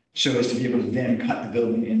backyard, so as to be able to then cut the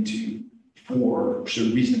building into 4 sort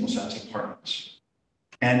of reasonable sized apartments.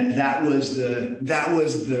 And that was the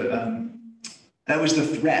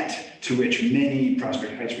threat to which many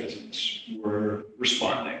Prospect Heights residents were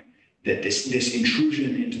responding, that this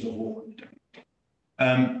intrusion into the whole.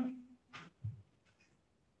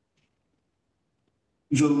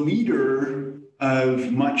 The leader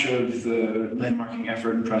of much of the landmarking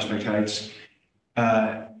effort in Prospect Heights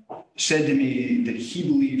said to me that he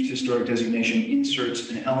believed historic designation inserts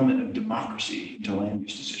an element of democracy into land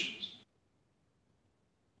use decisions.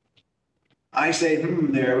 I say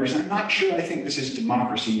there because I'm not sure I think this is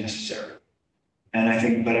democracy necessarily. And I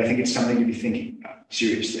think it's something to be thinking about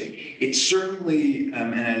seriously. It certainly,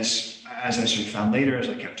 and as I sort of found later, as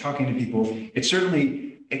I kept talking to people, it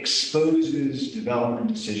certainly exposes development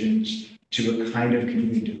decisions to a kind of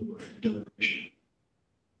community deliberation,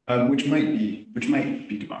 which might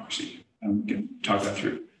be democracy. We can talk that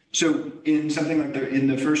through. So in something like in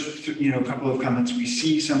the first couple of comments, we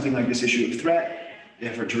see something like this issue of threat, the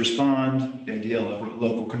effort to respond, the idea of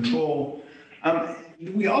local control.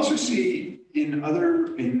 We also see in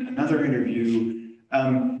another interview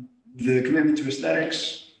the commitment to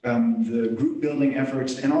aesthetics, the group building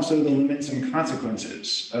efforts, and also the limits and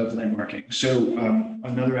consequences of landmarking. So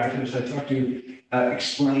another activist I talked to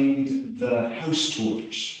explained the house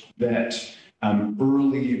tours that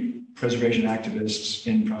early preservation activists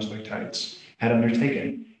in Prospect Heights had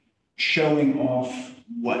undertaken, showing off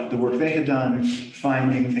what the work they had done,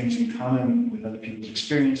 finding things in common with other people's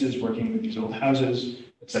experiences, working with these old houses,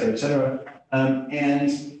 et cetera, et cetera. And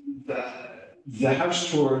the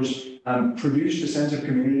house tours produced a sense of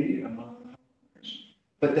community among the homeowners,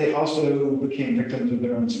 but they also became victims of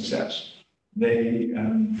their own success. They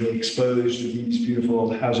exposed these beautiful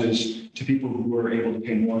old houses to people who were able to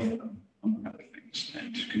pay more for them, among other things,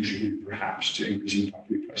 and to contribute perhaps to increasing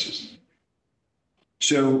property prices.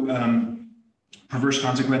 So perverse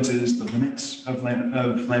consequences, the limits of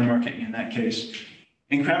landmarking in that case.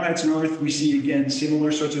 In Crown Heights North, we see again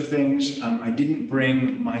similar sorts of things. I didn't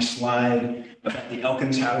bring my slide about the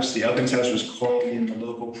Elkins House. The Elkins House was called in the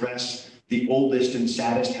local press the oldest and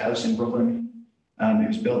saddest house in Brooklyn. It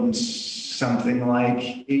was built in something like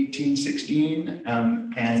 1816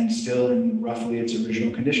 and still in roughly its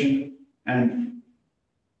original condition. And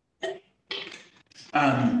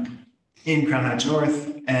in Crown Heights North,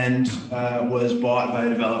 and was bought by a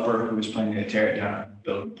developer who was planning to tear it down and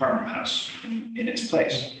build an apartment house in its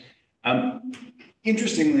place.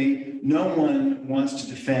 Interestingly, no one wants to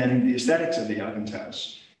defend the aesthetics of the Elkins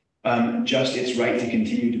House, just its right to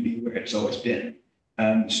continue to be where it's always been.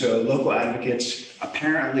 So local advocates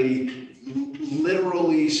apparently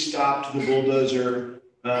literally stopped the bulldozer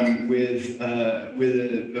with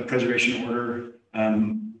a preservation order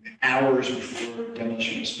hours before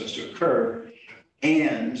demolition was supposed to occur.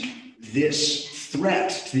 And this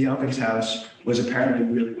threat to the Elkins House was apparently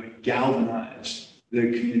really what galvanized the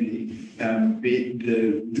community,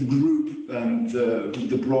 the group,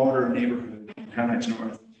 the broader neighborhood, Crown Heights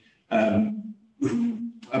North,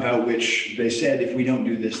 about which they said, if we don't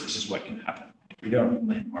do this, this is what can happen. If we don't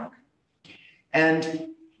landmark. And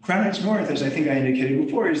Crown Heights North, as I think I indicated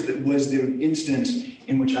before, was the instance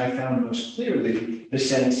in which I found most clearly the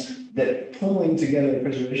sense that pulling together the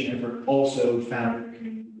preservation effort also found a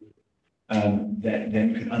community that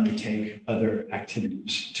then could undertake other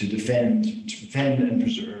activities to defend and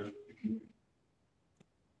preserve the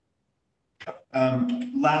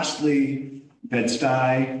community. Lastly,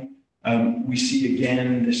 Bed-Stuy, we see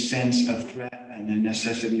again the sense of threat and the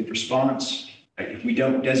necessity of response. If we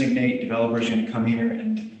don't designate, developers are going to come here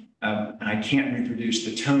and I can't reproduce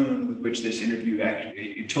the tone with which this interview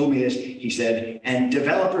actually told me this. He said, and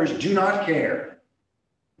developers do not care.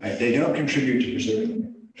 Right? They don't contribute to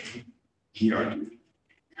preserving it, he argued.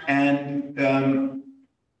 And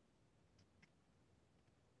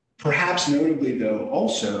perhaps notably, though,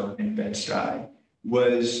 also in Bed-Stuy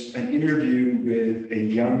was an interview with a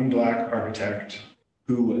young Black architect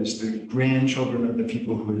who was the grandchildren of the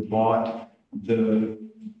people who had bought the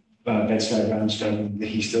Bed-Stuy brownstone that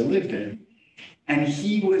he still lived in. And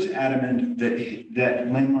he was adamant that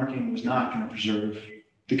landmarking was not going to preserve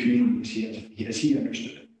the community as he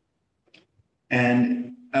understood it.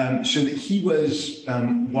 And so that he was,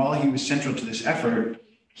 while he was central to this effort,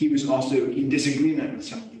 he was also in disagreement with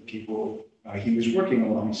some of the people he was working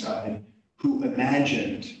alongside who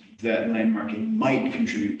imagined that landmarking might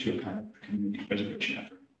contribute to a kind of community preservation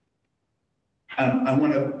effort. I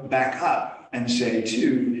want to back up and say,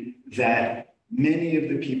 too, that many of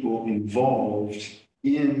the people involved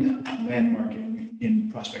in landmarking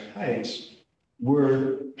in Prospect Heights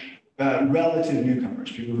were relative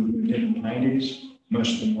newcomers, people who lived in the 90s,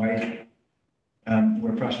 most of them white,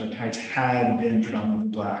 where Prospect Heights had been predominantly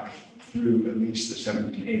Black through at least the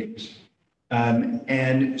 1780s.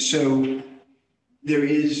 And so there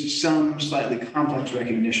is some slightly complex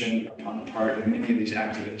recognition upon the part of many of these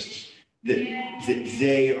activists that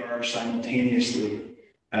they are simultaneously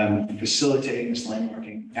facilitating this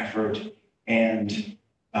landmarking effort and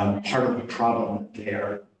part of the problem that they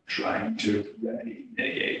are trying to remedy,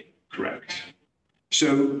 mitigate, correct.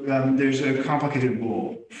 So there's a complicated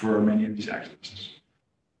role for many of these activists.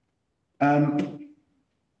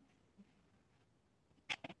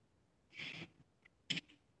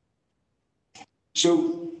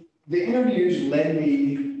 So the interviews led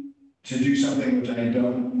me to do something which I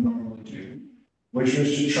don't normally do, which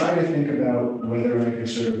was to try to think about whether I could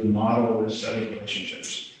sort of model this set of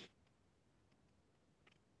relationships.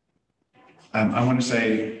 I want to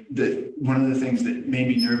say that one of the things that made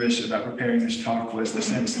me nervous about preparing this talk was the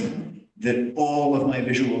sense that all of my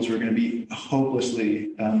visuals were going to be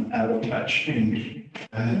hopelessly out of touch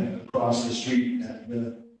across the street at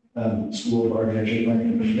the School of Architecture, Planning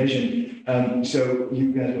and Preservation. So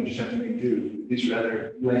you guys will just have to make do with these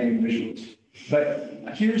rather lame visuals.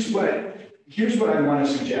 But here's what I want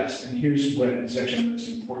to suggest, and here's what is actually most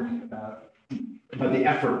important about the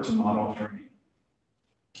effort to model for me.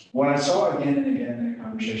 What I saw again and again in the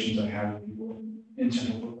conversations I had with people in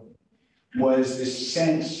Central Brooklyn was this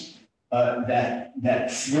sense that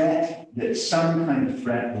some kind of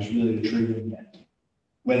threat was really the triggering event.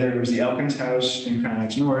 Whether it was the Elkins house in Crown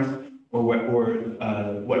Heights North, or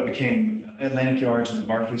what became Atlantic Yards and the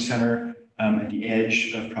Barclays Center at the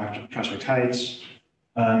edge of Prospect Heights,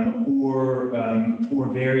 or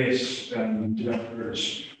various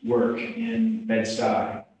developers' work in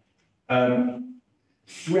Bed-Stuy.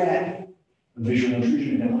 Threat, visual intrusion,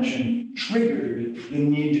 and demolition triggered the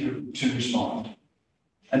need to respond.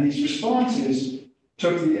 And these responses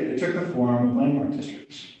took the form of landmark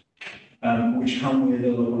districts, which come with a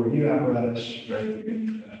local review apparatus, right?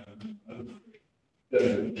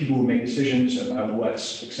 The people who make decisions about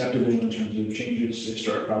what's acceptable in terms of changes to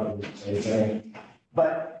historic properties, etc.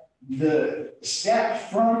 But the step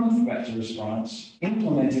from threat to response,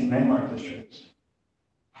 implementing landmark districts,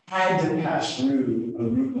 had to pass through a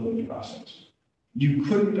root building process. You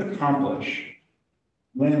couldn't accomplish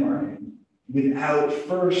landmarking without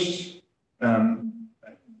first,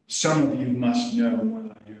 some of you must know more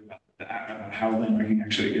than I do about how landmarking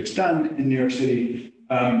actually gets done in New York City.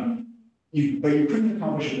 But you couldn't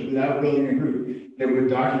accomplish it without building a group that would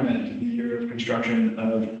document the year of construction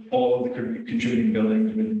of all of the contributing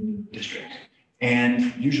buildings within the district,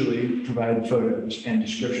 and usually provide photos and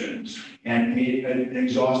descriptions and made an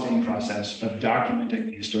exhausting process of documenting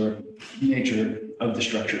the historic nature of the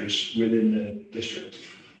structures within the district.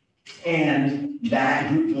 And that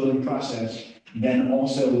group building process then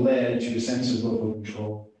also led to a sense of local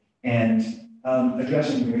control and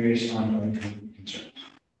addressing various ongoing concerns.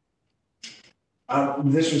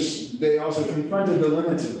 They also confronted the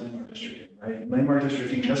limits of landmark districting, right? Landmark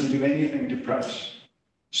districting doesn't do anything to price.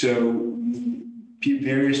 So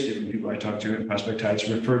various different people I talked to at Prospect Heights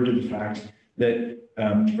referred to the fact that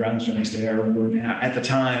brownstones there were now, at the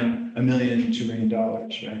time, $1 million, $2 million,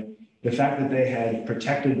 right? The fact that they had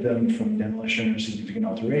protected them from demolition or significant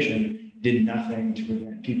alteration did nothing to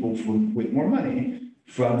prevent people with more money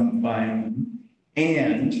from buying,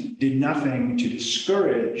 and did nothing to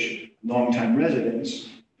discourage longtime residents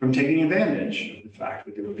from taking advantage of the fact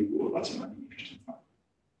that there were people with lots of money interested in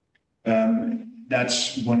farming.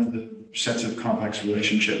 That's one of the sets of complex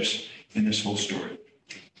relationships in this whole story.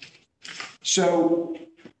 So,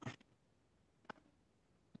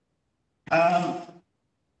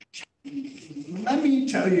 let me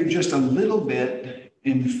tell you just a little bit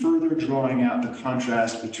in further drawing out the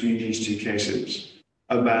contrast between these two cases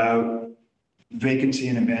about vacancy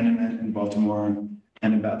and abandonment in Baltimore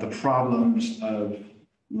and about the problems of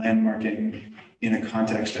landmarking in a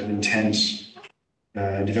context of intense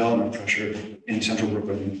development pressure in Central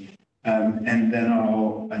Brooklyn. And then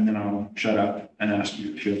I'll shut up and ask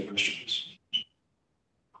you if you have questions.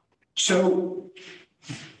 So,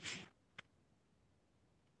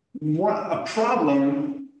 a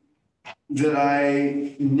problem that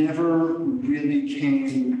I never really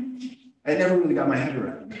got my head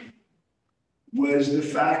around was the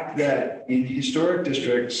fact that in historic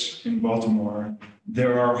districts in Baltimore,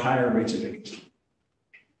 there are higher rates of vacancy.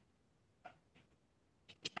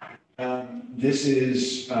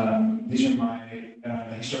 These are my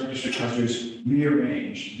historic district clusters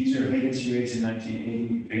rearranged. These are vacancy rates in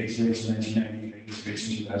 1980, vacancy rates in 1990, vacancy rates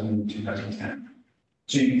in 2000 and 2010.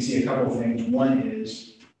 So you can see a couple of things. One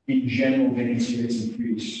is, in general, vacancy rates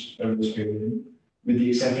increase over this period, with the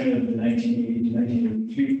exception of the 1980 to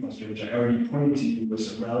 1983 cluster, which I already pointed to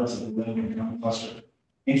was a relatively low income cluster.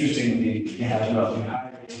 Interestingly, it has relatively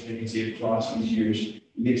high rates of vacancy across these years,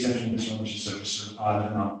 with the exception of this one, which is sort of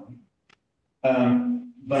odd anomaly.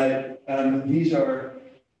 These are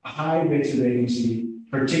high rates of vacancy,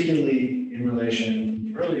 particularly in relation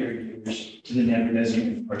in earlier years to the never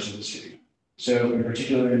designated parts of the city. So in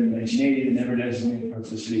particular, in 1980, the never designated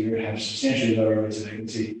parts of the city have substantially lower rates of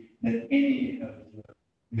vacancy than any of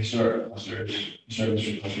the historic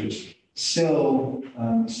district clusters. Still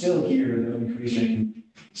here, though increasing,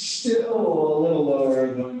 still a little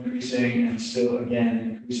lower, though increasing, and still again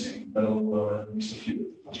increasing, but a little lower than at least a few of the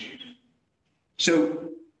clusters. So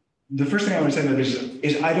the first thing I want to say about this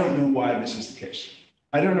is I don't know why this is the case.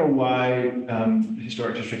 I don't know why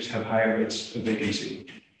historic districts have higher rates of vacancy,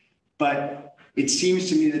 but it seems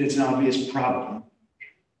to me that it's an obvious problem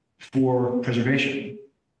for preservation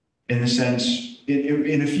in the sense,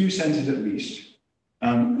 in a few senses at least.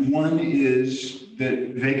 One is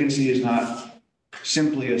that vacancy is not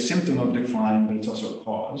simply a symptom of decline, but it's also a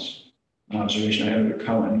cause. An observation I had with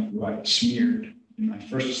Cohen, who I smeared in my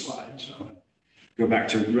first slide. So go back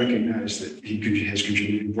to recognize that he has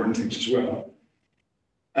contributed important things as well.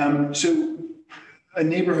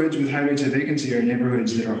 Neighborhoods with high rates of vacancy are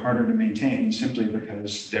neighborhoods that are harder to maintain simply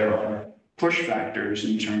because there are push factors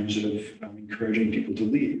in terms of encouraging people to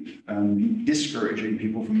leave, discouraging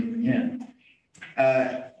people from moving in.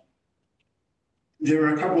 There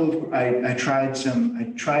are a couple of, I tried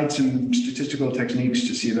some statistical techniques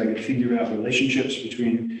to see if I could figure out relationships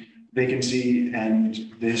between vacancy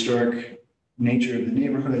and the historic nature of the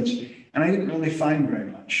neighborhoods, and I didn't really find very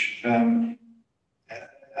much.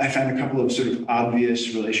 I found a couple of sort of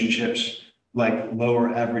obvious relationships, like lower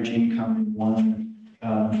average income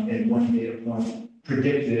at one data point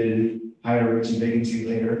predicted higher rates of vacancy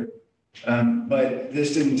later. But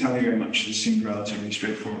this didn't tell me very much. This seemed relatively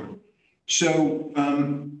straightforward. So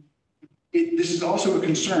this is also a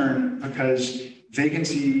concern because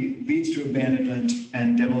vacancy leads to abandonment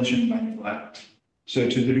and demolition by neglect. So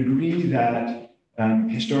to the degree that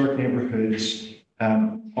historic neighborhoods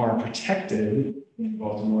are protected in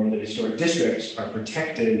Baltimore, the historic districts are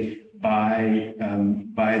protected by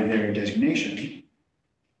their designation,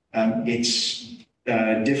 it's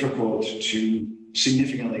difficult to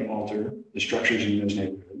significantly alter the structures in those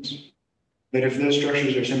neighborhoods. But if those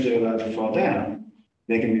structures are simply allowed to fall down,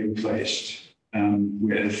 they can be replaced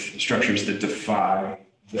with structures that defy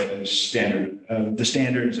the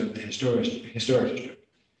standards of the historic district.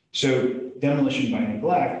 So demolition by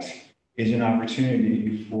neglect is an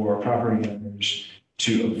opportunity for property owners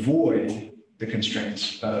to avoid the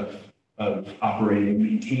constraints of operating,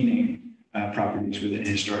 maintaining properties within a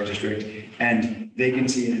historic district, and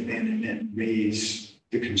vacancy and abandonment raise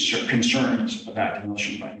the concerns about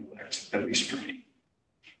demolition by neglect, at least for me.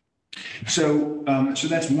 So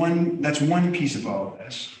that's one piece of all of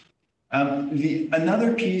this.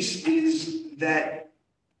 Another piece is that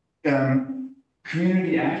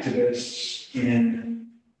community activists in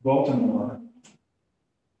Baltimore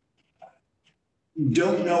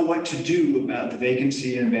don't know what to do about the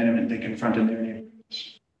vacancy and abandonment they confront in their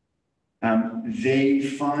neighborhoods. They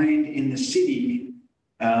find in the city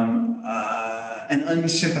an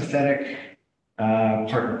unsympathetic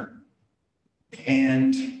partner.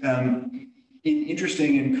 And in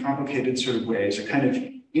interesting and complicated sort of ways, a kind of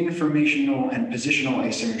informational and positional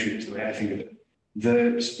asymmetry is the way I think of it.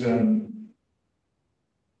 The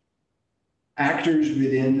actors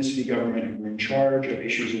within the city government who are in charge of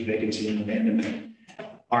issues of vacancy and abandonment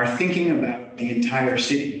are thinking about the entire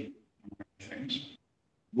city,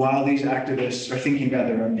 while these activists are thinking about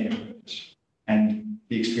their own neighborhoods and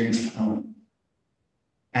the experience of home.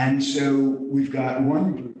 And so we've got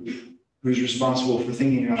one group who's responsible for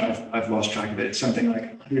thinking about, I've lost track of it, something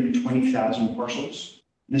like 120,000 parcels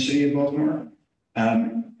in the city of Baltimore.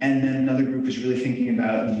 And then another group is really thinking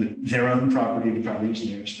about their own property, the properties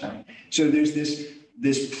nearest them. So there's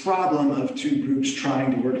this problem of two groups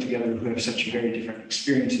trying to work together who have such very different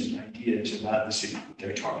experiences and ideas about the city that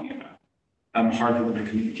they're talking about. Hard for them to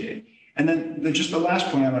communicate. And then just the last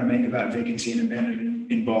point I want to make about vacancy and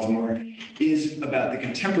abandonment in Baltimore is about the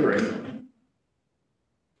contemporary moment.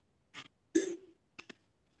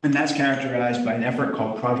 And that's characterized by an effort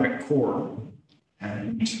called Project Core.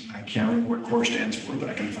 And I can't remember what Core stands for, but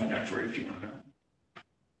I can find out for you if you want to know.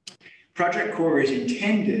 Project Core is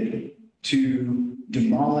intended to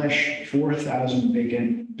demolish 4,000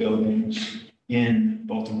 vacant buildings in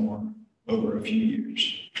Baltimore over a few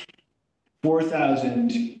years.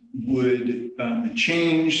 4,000 would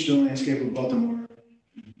change the landscape of Baltimore,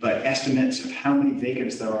 but estimates of how many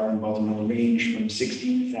vacants there are in Baltimore range from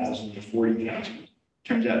 16,000 to 40,000.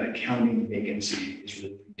 Turns out that counting vacancy is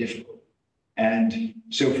really difficult. And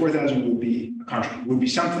so 4,000 would be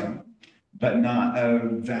something, but not a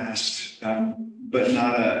vast, but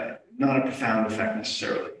not a profound effect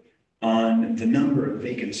necessarily on the number of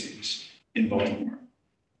vacancies in Baltimore.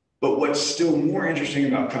 But what's still more interesting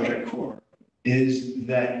about Project Core is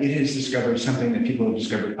that it has discovered something that people have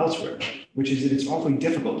discovered elsewhere, which is that it's awfully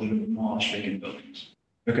difficult to demolish vacant buildings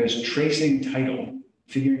because tracing title,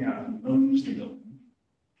 figuring out who owns the building,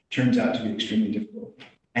 turns out to be extremely difficult.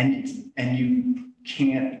 And you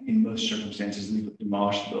can't, in most circumstances,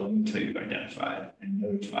 demolish the building until you've identified and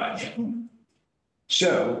notified the owner.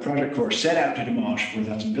 So Project Core set out to demolish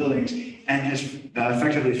 4,000 buildings and has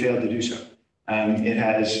effectively failed to do so. It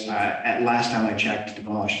has, at last time I checked,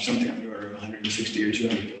 demolished something on the order of 160 or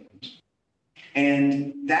 200 buildings.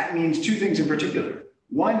 And that means two things in particular.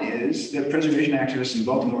 One is that preservation activists in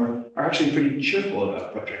Baltimore are actually pretty cheerful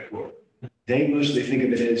about Project Core. They mostly think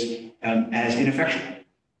of it as ineffectual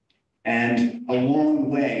and a long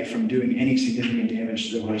way from doing any significant damage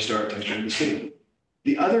to the historic texture of the city.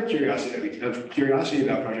 The other curiosity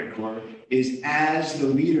about Project Core is as the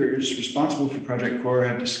leaders responsible for Project Core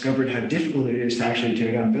have discovered how difficult it is to actually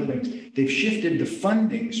tear down buildings, they've shifted the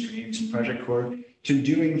funding streams in Project Core to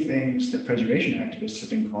doing things that preservation activists have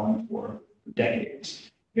been calling for decades,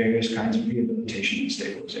 various kinds of rehabilitation and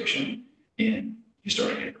stabilization in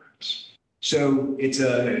historic neighborhoods. So it's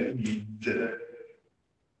the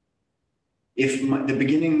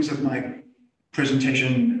beginnings of my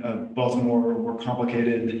presentation of Baltimore were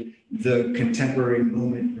complicated, the contemporary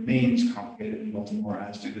moment remains complicated in Baltimore,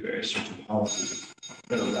 as do the various sorts of policies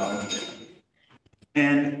that are relevant.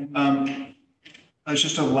 And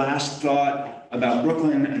just a last thought about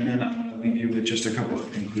Brooklyn, and then I'm going to leave you with just a couple of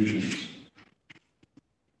conclusions.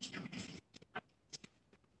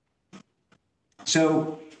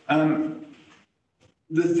 So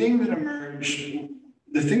the thing that emerged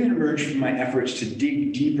from my efforts to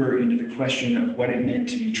dig deeper into the question of what it meant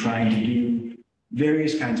to be trying to do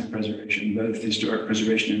various kinds of preservation, both historic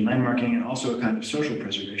preservation and landmarking, and also a kind of social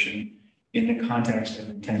preservation in the context of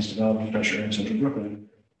intense development pressure in central Brooklyn,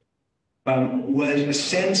 was a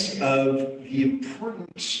sense of the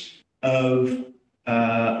importance of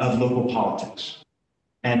local politics,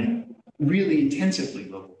 and really intensively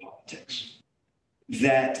local politics.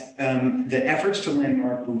 That the efforts to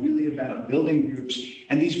landmark were really about building groups,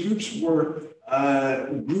 and these groups were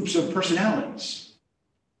groups of personalities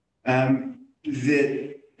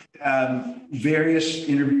that various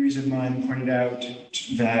interviewees of mine pointed out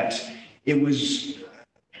that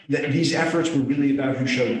these efforts were really about who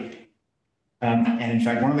showed up. And in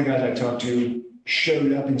fact, one of the guys I talked to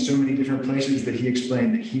showed up in so many different places that he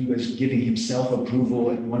explained that he was giving himself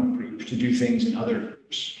approval in one group to do things in other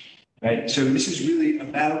groups. Right. So this is really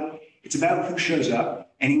about who shows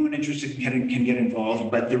up. Anyone interested can get involved,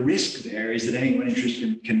 but the risk there is that anyone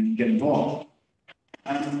interested can get involved.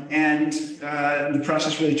 And the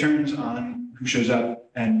process really turns on who shows up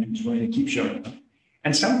and who's going to keep showing up.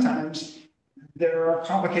 And sometimes there are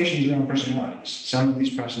complications around personalities. Some of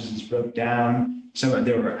these processes broke down.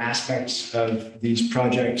 There were aspects of these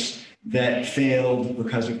projects that failed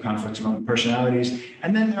because of conflicts among personalities.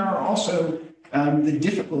 And then there are also the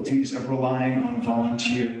difficulties of relying on a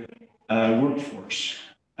volunteer workforce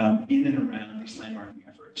in and around these landmarking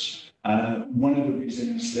efforts. One of the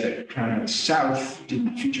reasons that Crown Heights South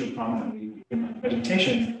didn't feature prominently in my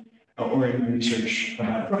presentation or in my research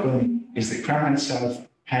about Brooklyn is that Crown Heights South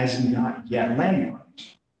has not yet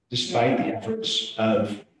landmarked, despite the efforts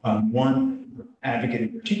of one advocate in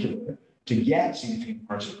particular to get significant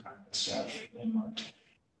parts of Crown Heights South landmarked,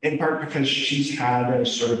 in part because she's had a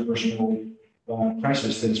sort of personal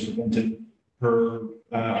crisis that has prevented her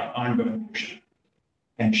ongoing leadership.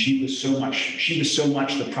 And she was so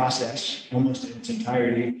much the process, almost in its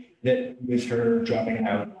entirety, that with her dropping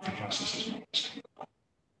out, the process is lost.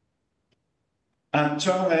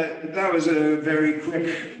 So that was a very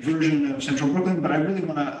quick version of Central Brooklyn, but I really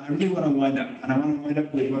want to wind up, and I want to wind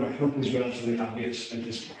up with what I hope is relatively obvious at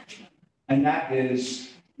this point, and that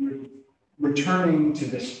is returning to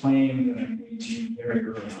this claim that I made to you very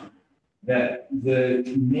early on, that the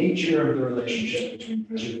nature of the relationship between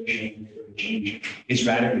preservation and neighborhood change is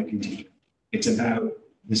radically contingent. It's about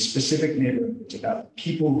the specific neighborhood, it's about the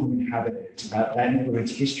people who inhabit it, it's about that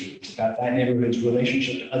neighborhood's history, it's about that neighborhood's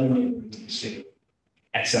relationship to other neighborhoods in the city,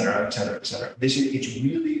 et cetera, et cetera, et cetera. It's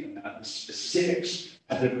really about the specifics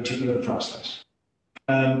of the particular process.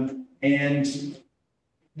 And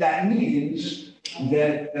that means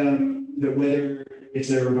that, that whether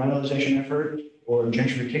it's a revitalization effort or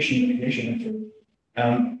gentrification mitigation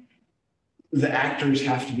effort, the actors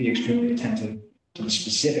have to be extremely attentive to the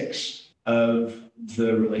specifics of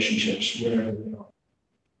the relationships wherever they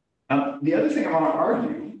are. The other thing I want to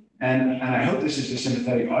argue, and I hope this is a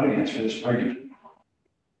sympathetic audience for this argument,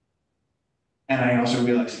 and I also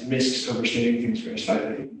realize it risks overstating things very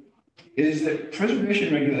slightly, is that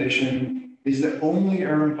preservation regulation is the only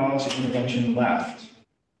urban policy intervention left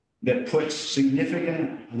that puts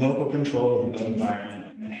significant local control of the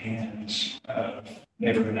environment in the hands of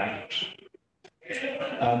neighborhood actors.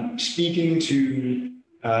 Speaking to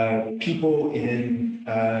people in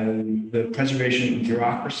the preservation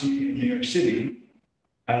bureaucracy in New York City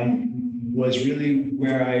was really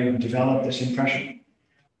where I developed this impression.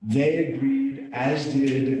 They agreed, as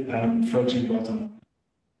did folks in Baltimore,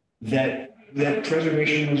 that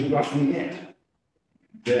preservation was roughly it.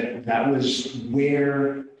 That was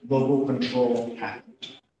where local control happened.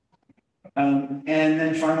 And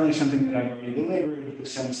then finally, something that I've already belabored, the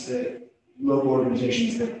sense that local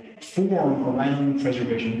organizations that form around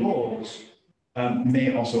preservation goals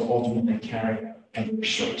may also ultimately carry out other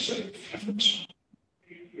sorts of efforts.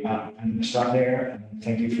 I'm going to stop there, and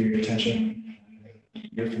thank you for your attention.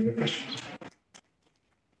 Here for your questions.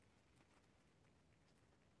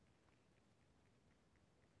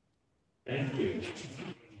 Thank you.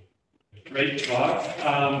 Great talk.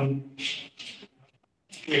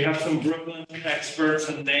 We have some Brooklyn experts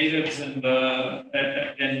and natives in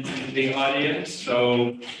the audience,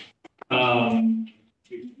 so you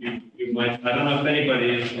might. I don't know if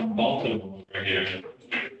anybody is from Baltimore over here,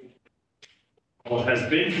 or has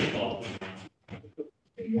been to Baltimore.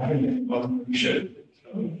 If you haven't been, well, you should.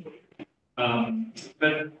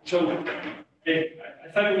 But so.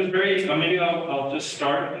 I thought it was very. Maybe I'll just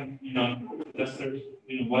start, and just there's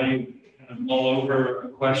while you kind of mull over a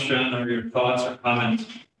question or your thoughts or comments,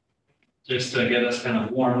 just to get us kind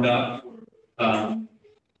of warmed up for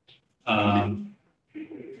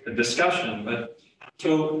the discussion. But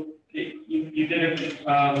so you did it.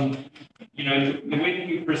 The way that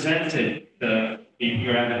you presented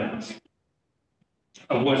your evidence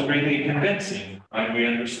was really convincing, right? We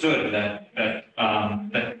understood that the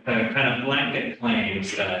kind of blanket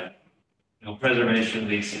claims that preservation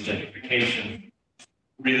leads to gentrification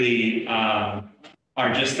really are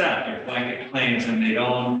just that. They're blanket claims, and they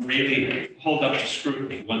don't really hold up to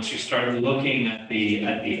scrutiny. Once you start looking at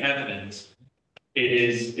the evidence, it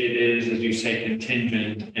is, as you say,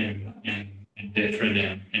 contingent and different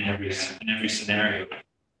in every scenario.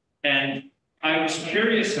 And I was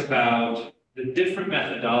curious about the different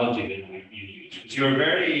methodology that you use, because you were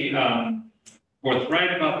very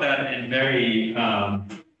forthright about that and very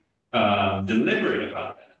deliberate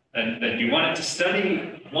about that. That you wanted to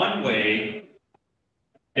study one way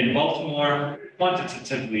in Baltimore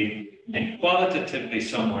quantitatively and qualitatively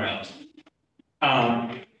somewhere else.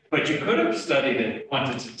 But you could have studied it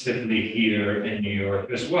quantitatively here in New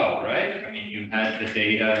York as well, right? I mean, you had the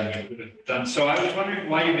data and you could have done. So I was wondering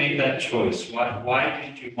why you made that choice. Why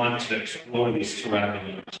did you want to explore these two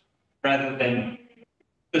avenues rather than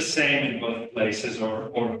the same in both places, or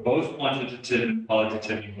both quantitative and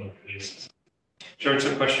qualitative in both places? Sure, it's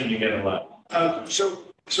a question you get a lot. So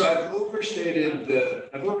I've overstated the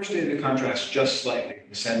contrast just slightly, in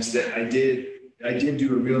the sense that I did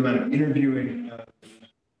do a real amount of interviewing of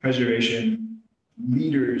preservation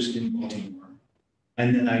leaders in Baltimore,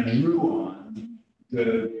 and then I drew on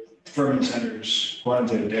the Furman Center's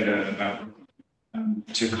quantitative data about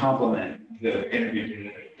to complement the interview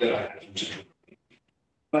data that I had from Central.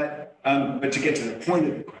 But to get to the point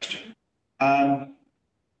of the question,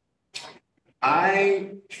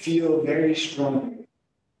 I feel very strongly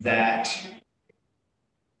that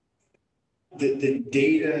the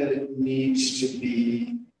data needs to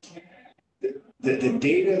be, the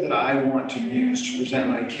data that I want to use to present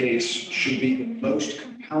my case should be the most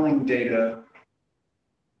compelling data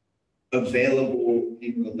available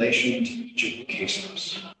in relation to each of the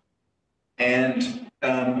cases. And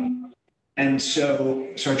so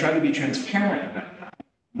I try to be transparent about that,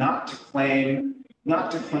 not to claim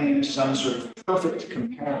some sort of perfect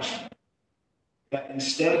comparison, but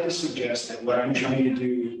instead to suggest that what I'm trying to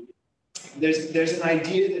do there's an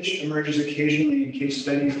idea that emerges occasionally in case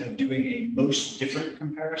studies of doing a most different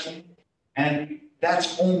comparison. And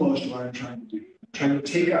that's almost what I'm trying to do. I'm trying to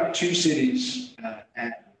take up two cities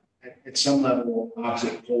at some level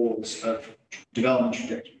opposite poles of development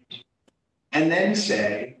trajectories. And then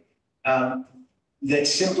say that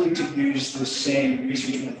simply to use the same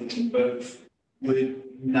research methods in both would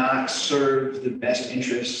not serve the best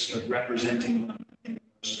interests of representing them in the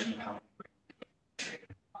most compelling way.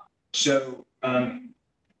 So,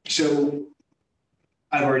 so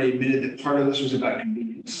I've already admitted that part of this was about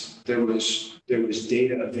convenience. There was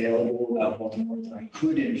data available about Baltimore that I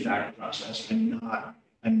could in fact process. I'm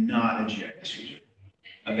not a GIS user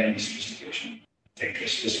of any sophistication. I think a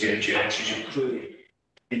sophisticated GIS user could,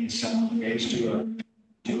 in some ways, do a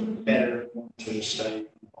better quantitative study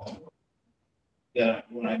of Baltimore than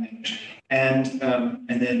what I managed. And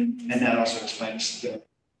that also explains the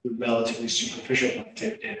relatively superficial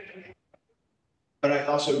quantitative data. But I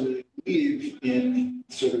also really believe in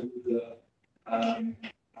sort of the, I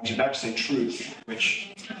was about to say truth,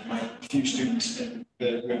 which my few students in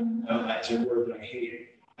the room know as a word that I hate.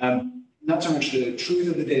 Not so much the truth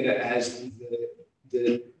of the data as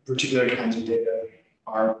the particular kinds of data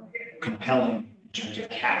are compelling in terms of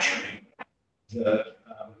capturing the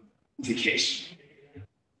case.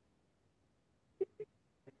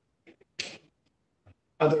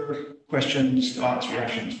 Other questions, thoughts,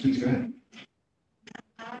 reactions? Please go ahead.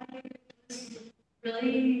 I was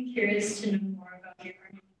really curious to know more about your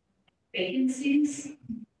vacancies,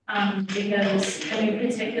 because I mean,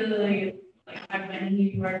 particularly like I've been in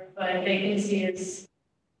New York, but vacancy is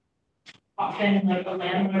often like a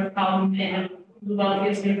landlord problem in the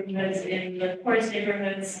wealthiest neighborhoods. In the poorest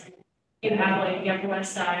neighborhoods, you have like the Upper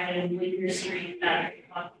West Side and Bleecker Street that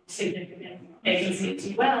have significant vacancy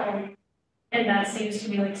as well. And that seems to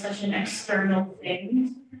be like such an external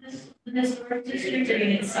thing to this work district. I mean,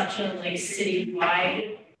 it's such a like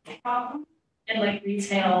citywide problem and like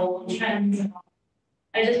retail trends and all.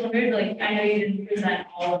 I just wondered, like, I know you didn't present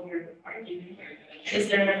all of your argument here. Is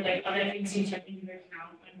there like other things you took into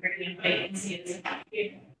account when bringing in vacancy as a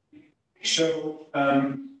factor? So,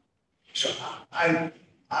 I'm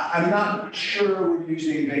not sure we're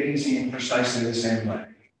using vacancy in precisely the same way.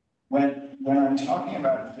 When I'm talking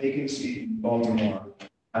about vacancy in Baltimore,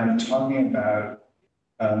 I'm talking about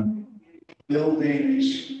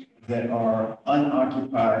buildings that are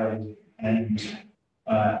unoccupied and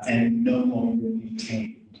no longer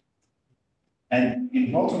maintained. And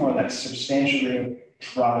in Baltimore, that's substantially a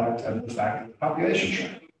product of the fact that the population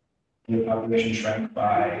shrank. The population shrank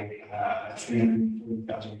by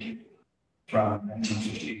 340,000 people from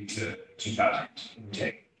 1950 to 2000, give or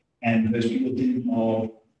take. And those people didn't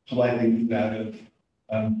all politely move out of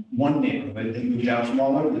one neighborhood, they moved out from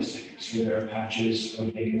all over the city. So there are patches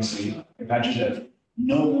of vacancy, there are patches of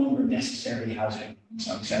no longer necessary housing in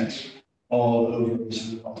some sense, all over the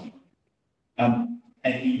city of Baltimore.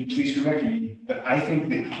 And you please correct me, but I think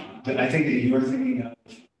that you're thinking of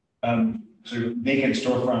sort of vacant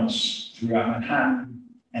storefronts throughout Manhattan,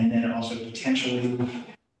 and then also potentially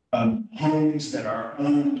homes that are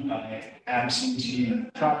owned by absentee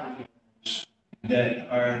property owners that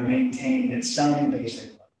are maintained at some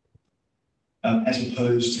basic level, as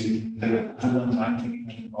opposed to the ones I'm thinking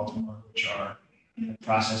of in Baltimore, which are in the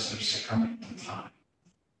process of succumbing to time.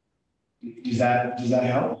 Does that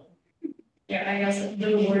help? Yeah, I guess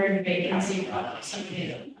the word vacancy brought up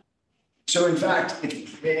something. So in fact,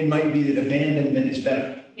 it might be that abandonment is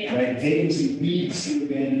better, Yeah. right? Vacancy leads to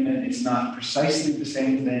abandonment. It's not precisely the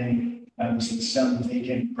same thing. Since some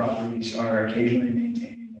vacant properties are occasionally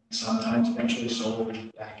maintained, sometimes eventually sold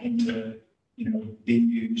back into, being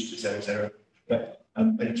used, et cetera. But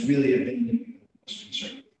it's really abandonment that's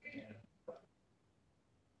concerned.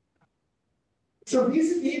 So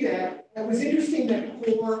vis-a-vis that, it was interesting that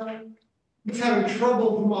Core was having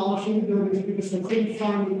trouble demolishing the buildings because they couldn't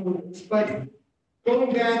find the owners. But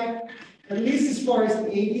going back, at least as far as the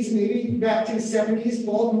 80s, maybe back to the 70s,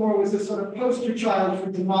 Baltimore was a sort of poster child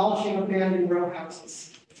for demolishing abandoned row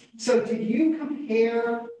houses. So did you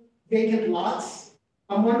compare vacant lots?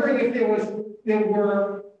 I'm wondering if there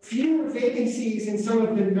were fewer vacancies in some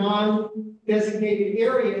of the non-designated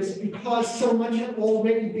areas because so much had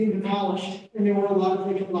already been demolished and there were a lot of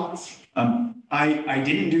vacant lots. I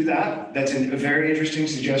didn't do that. That's a very interesting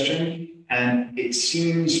suggestion, and it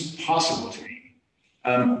seems possible to me.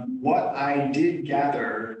 What I did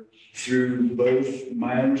gather through both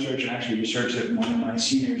my own research and actually research that one of my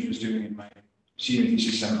seniors was doing in my senior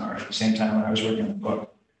thesis seminar at the same time when I was working on the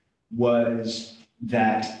book was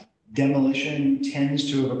that demolition tends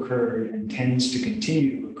to have occurred and tends to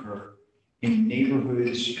continue to occur in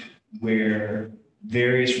neighborhoods where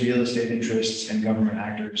various real estate interests and government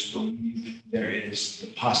actors believe there is the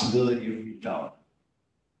possibility of redevelopment.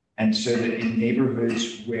 And so that in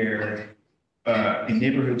neighborhoods where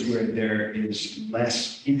there is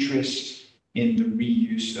less interest in the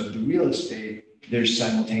reuse of the real estate, there's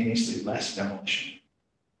simultaneously less demolition.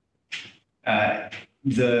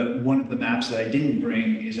 One of the maps that I didn't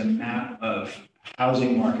bring is a map of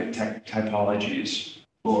housing market typologies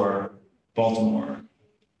for Baltimore.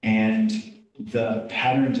 And the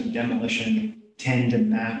patterns of demolition tend to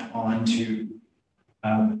map onto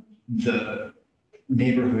the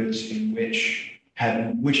neighborhoods in which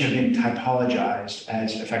have been typologized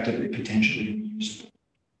as effectively potentially reusable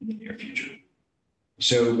in the near future.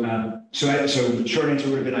 So short answer would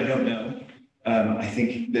have been I don't know. I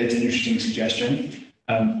think that's an interesting suggestion,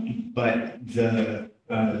 but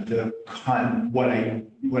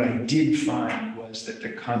what I did find was that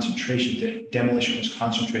that demolition was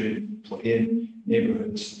concentrated in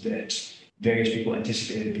neighborhoods that various people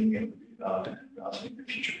anticipated being able to be developed in the relatively near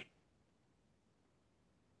future.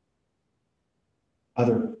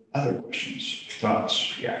 Other questions,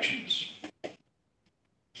 thoughts, reactions?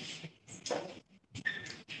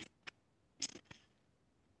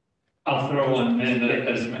 I'll throw one in.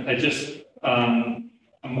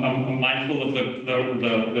 I'm mindful of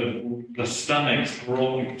the stomachs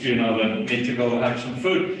rolling, that need to go have some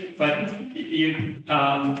food. But in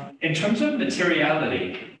terms of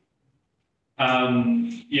materiality,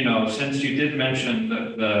 since you did mention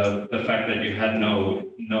the fact that you had no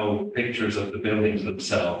pictures of the buildings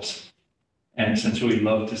themselves, and since we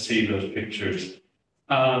love to see those pictures,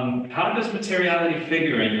 how does materiality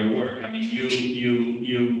figure in your work? I mean,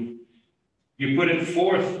 you put it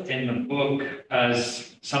forth in the book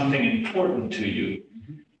as something important to you,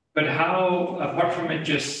 but how, apart from it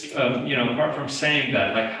just, apart from saying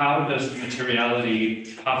that, like, how does materiality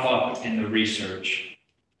pop up in the research?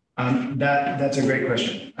 That's a great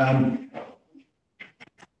question.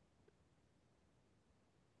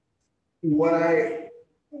 What I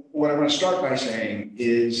want to start by saying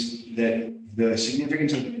is that the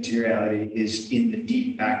significance of the materiality is in the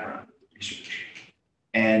deep background of the research.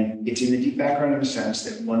 And it's in the deep background in the sense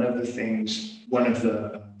that one of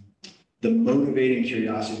the motivating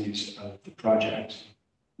curiosities of the project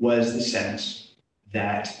was the sense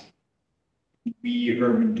that we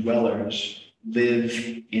urban dwellers live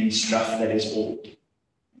in stuff that is old.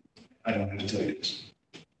 I don't have to tell you this.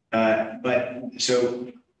 But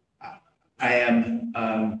so I am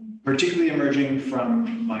particularly emerging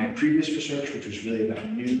from my previous research, which was really about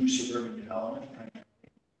new suburban development,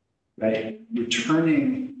 right?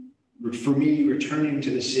 Returning to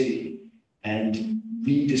the city and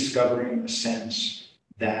rediscovering a sense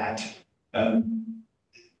that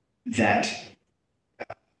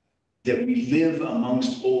that we live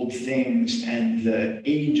amongst old things, and the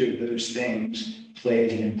age of those things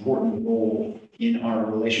plays an important role in our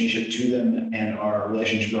relationship to them and our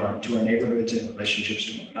relationship to our neighborhoods and relationships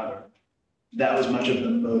to one another. That was much of the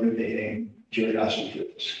motivating curiosity for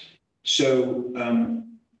this.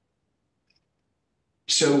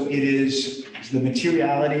 So it is the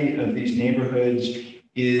materiality of these neighborhoods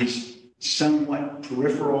is somewhat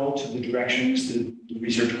peripheral to the directions that the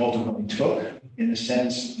research ultimately took, in the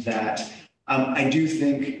sense that I do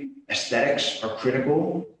think aesthetics are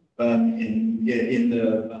critical in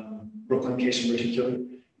the Brooklyn case in particular.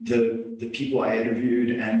 The people I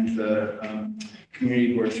interviewed and the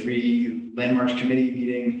Community Board 3 Landmarks Committee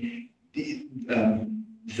meeting,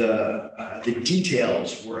 the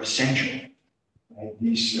details were essential. Right?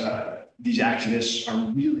 These activists are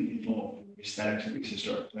really involved in the aesthetics of these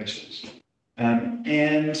historic places. And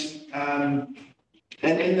in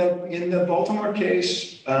the Baltimore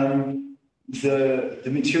case, the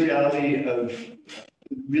materiality of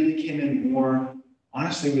really came in more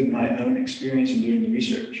honestly with my own experience in doing the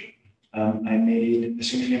research. I made a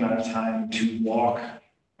significant amount of time to walk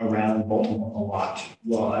around Baltimore a lot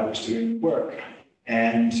while I was doing work,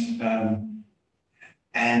 and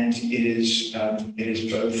it is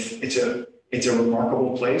both. It's a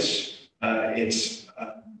remarkable place. It's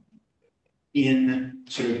in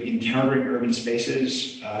sort of encountering urban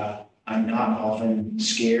spaces. I'm not often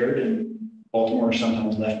scared, and Baltimore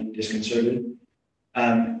sometimes left me disconcerted.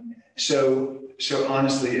 So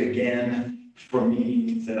honestly, again, for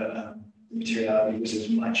me, the materiality was as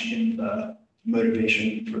much in the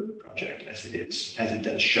motivation for the project as it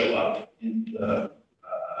does show up in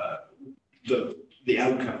the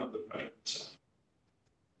outcome of the project itself.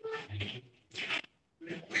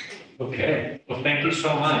 Okay, well, thank you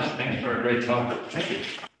so much. Thanks for a great talk. Thank you.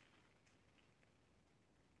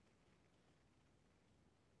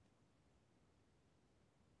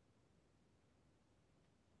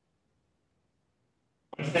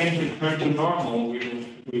 If things return to normal,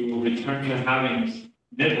 we will return to having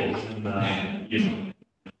nibbles in the, you know,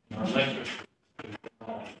 in our lecture.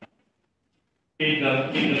 In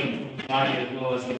the body as well as the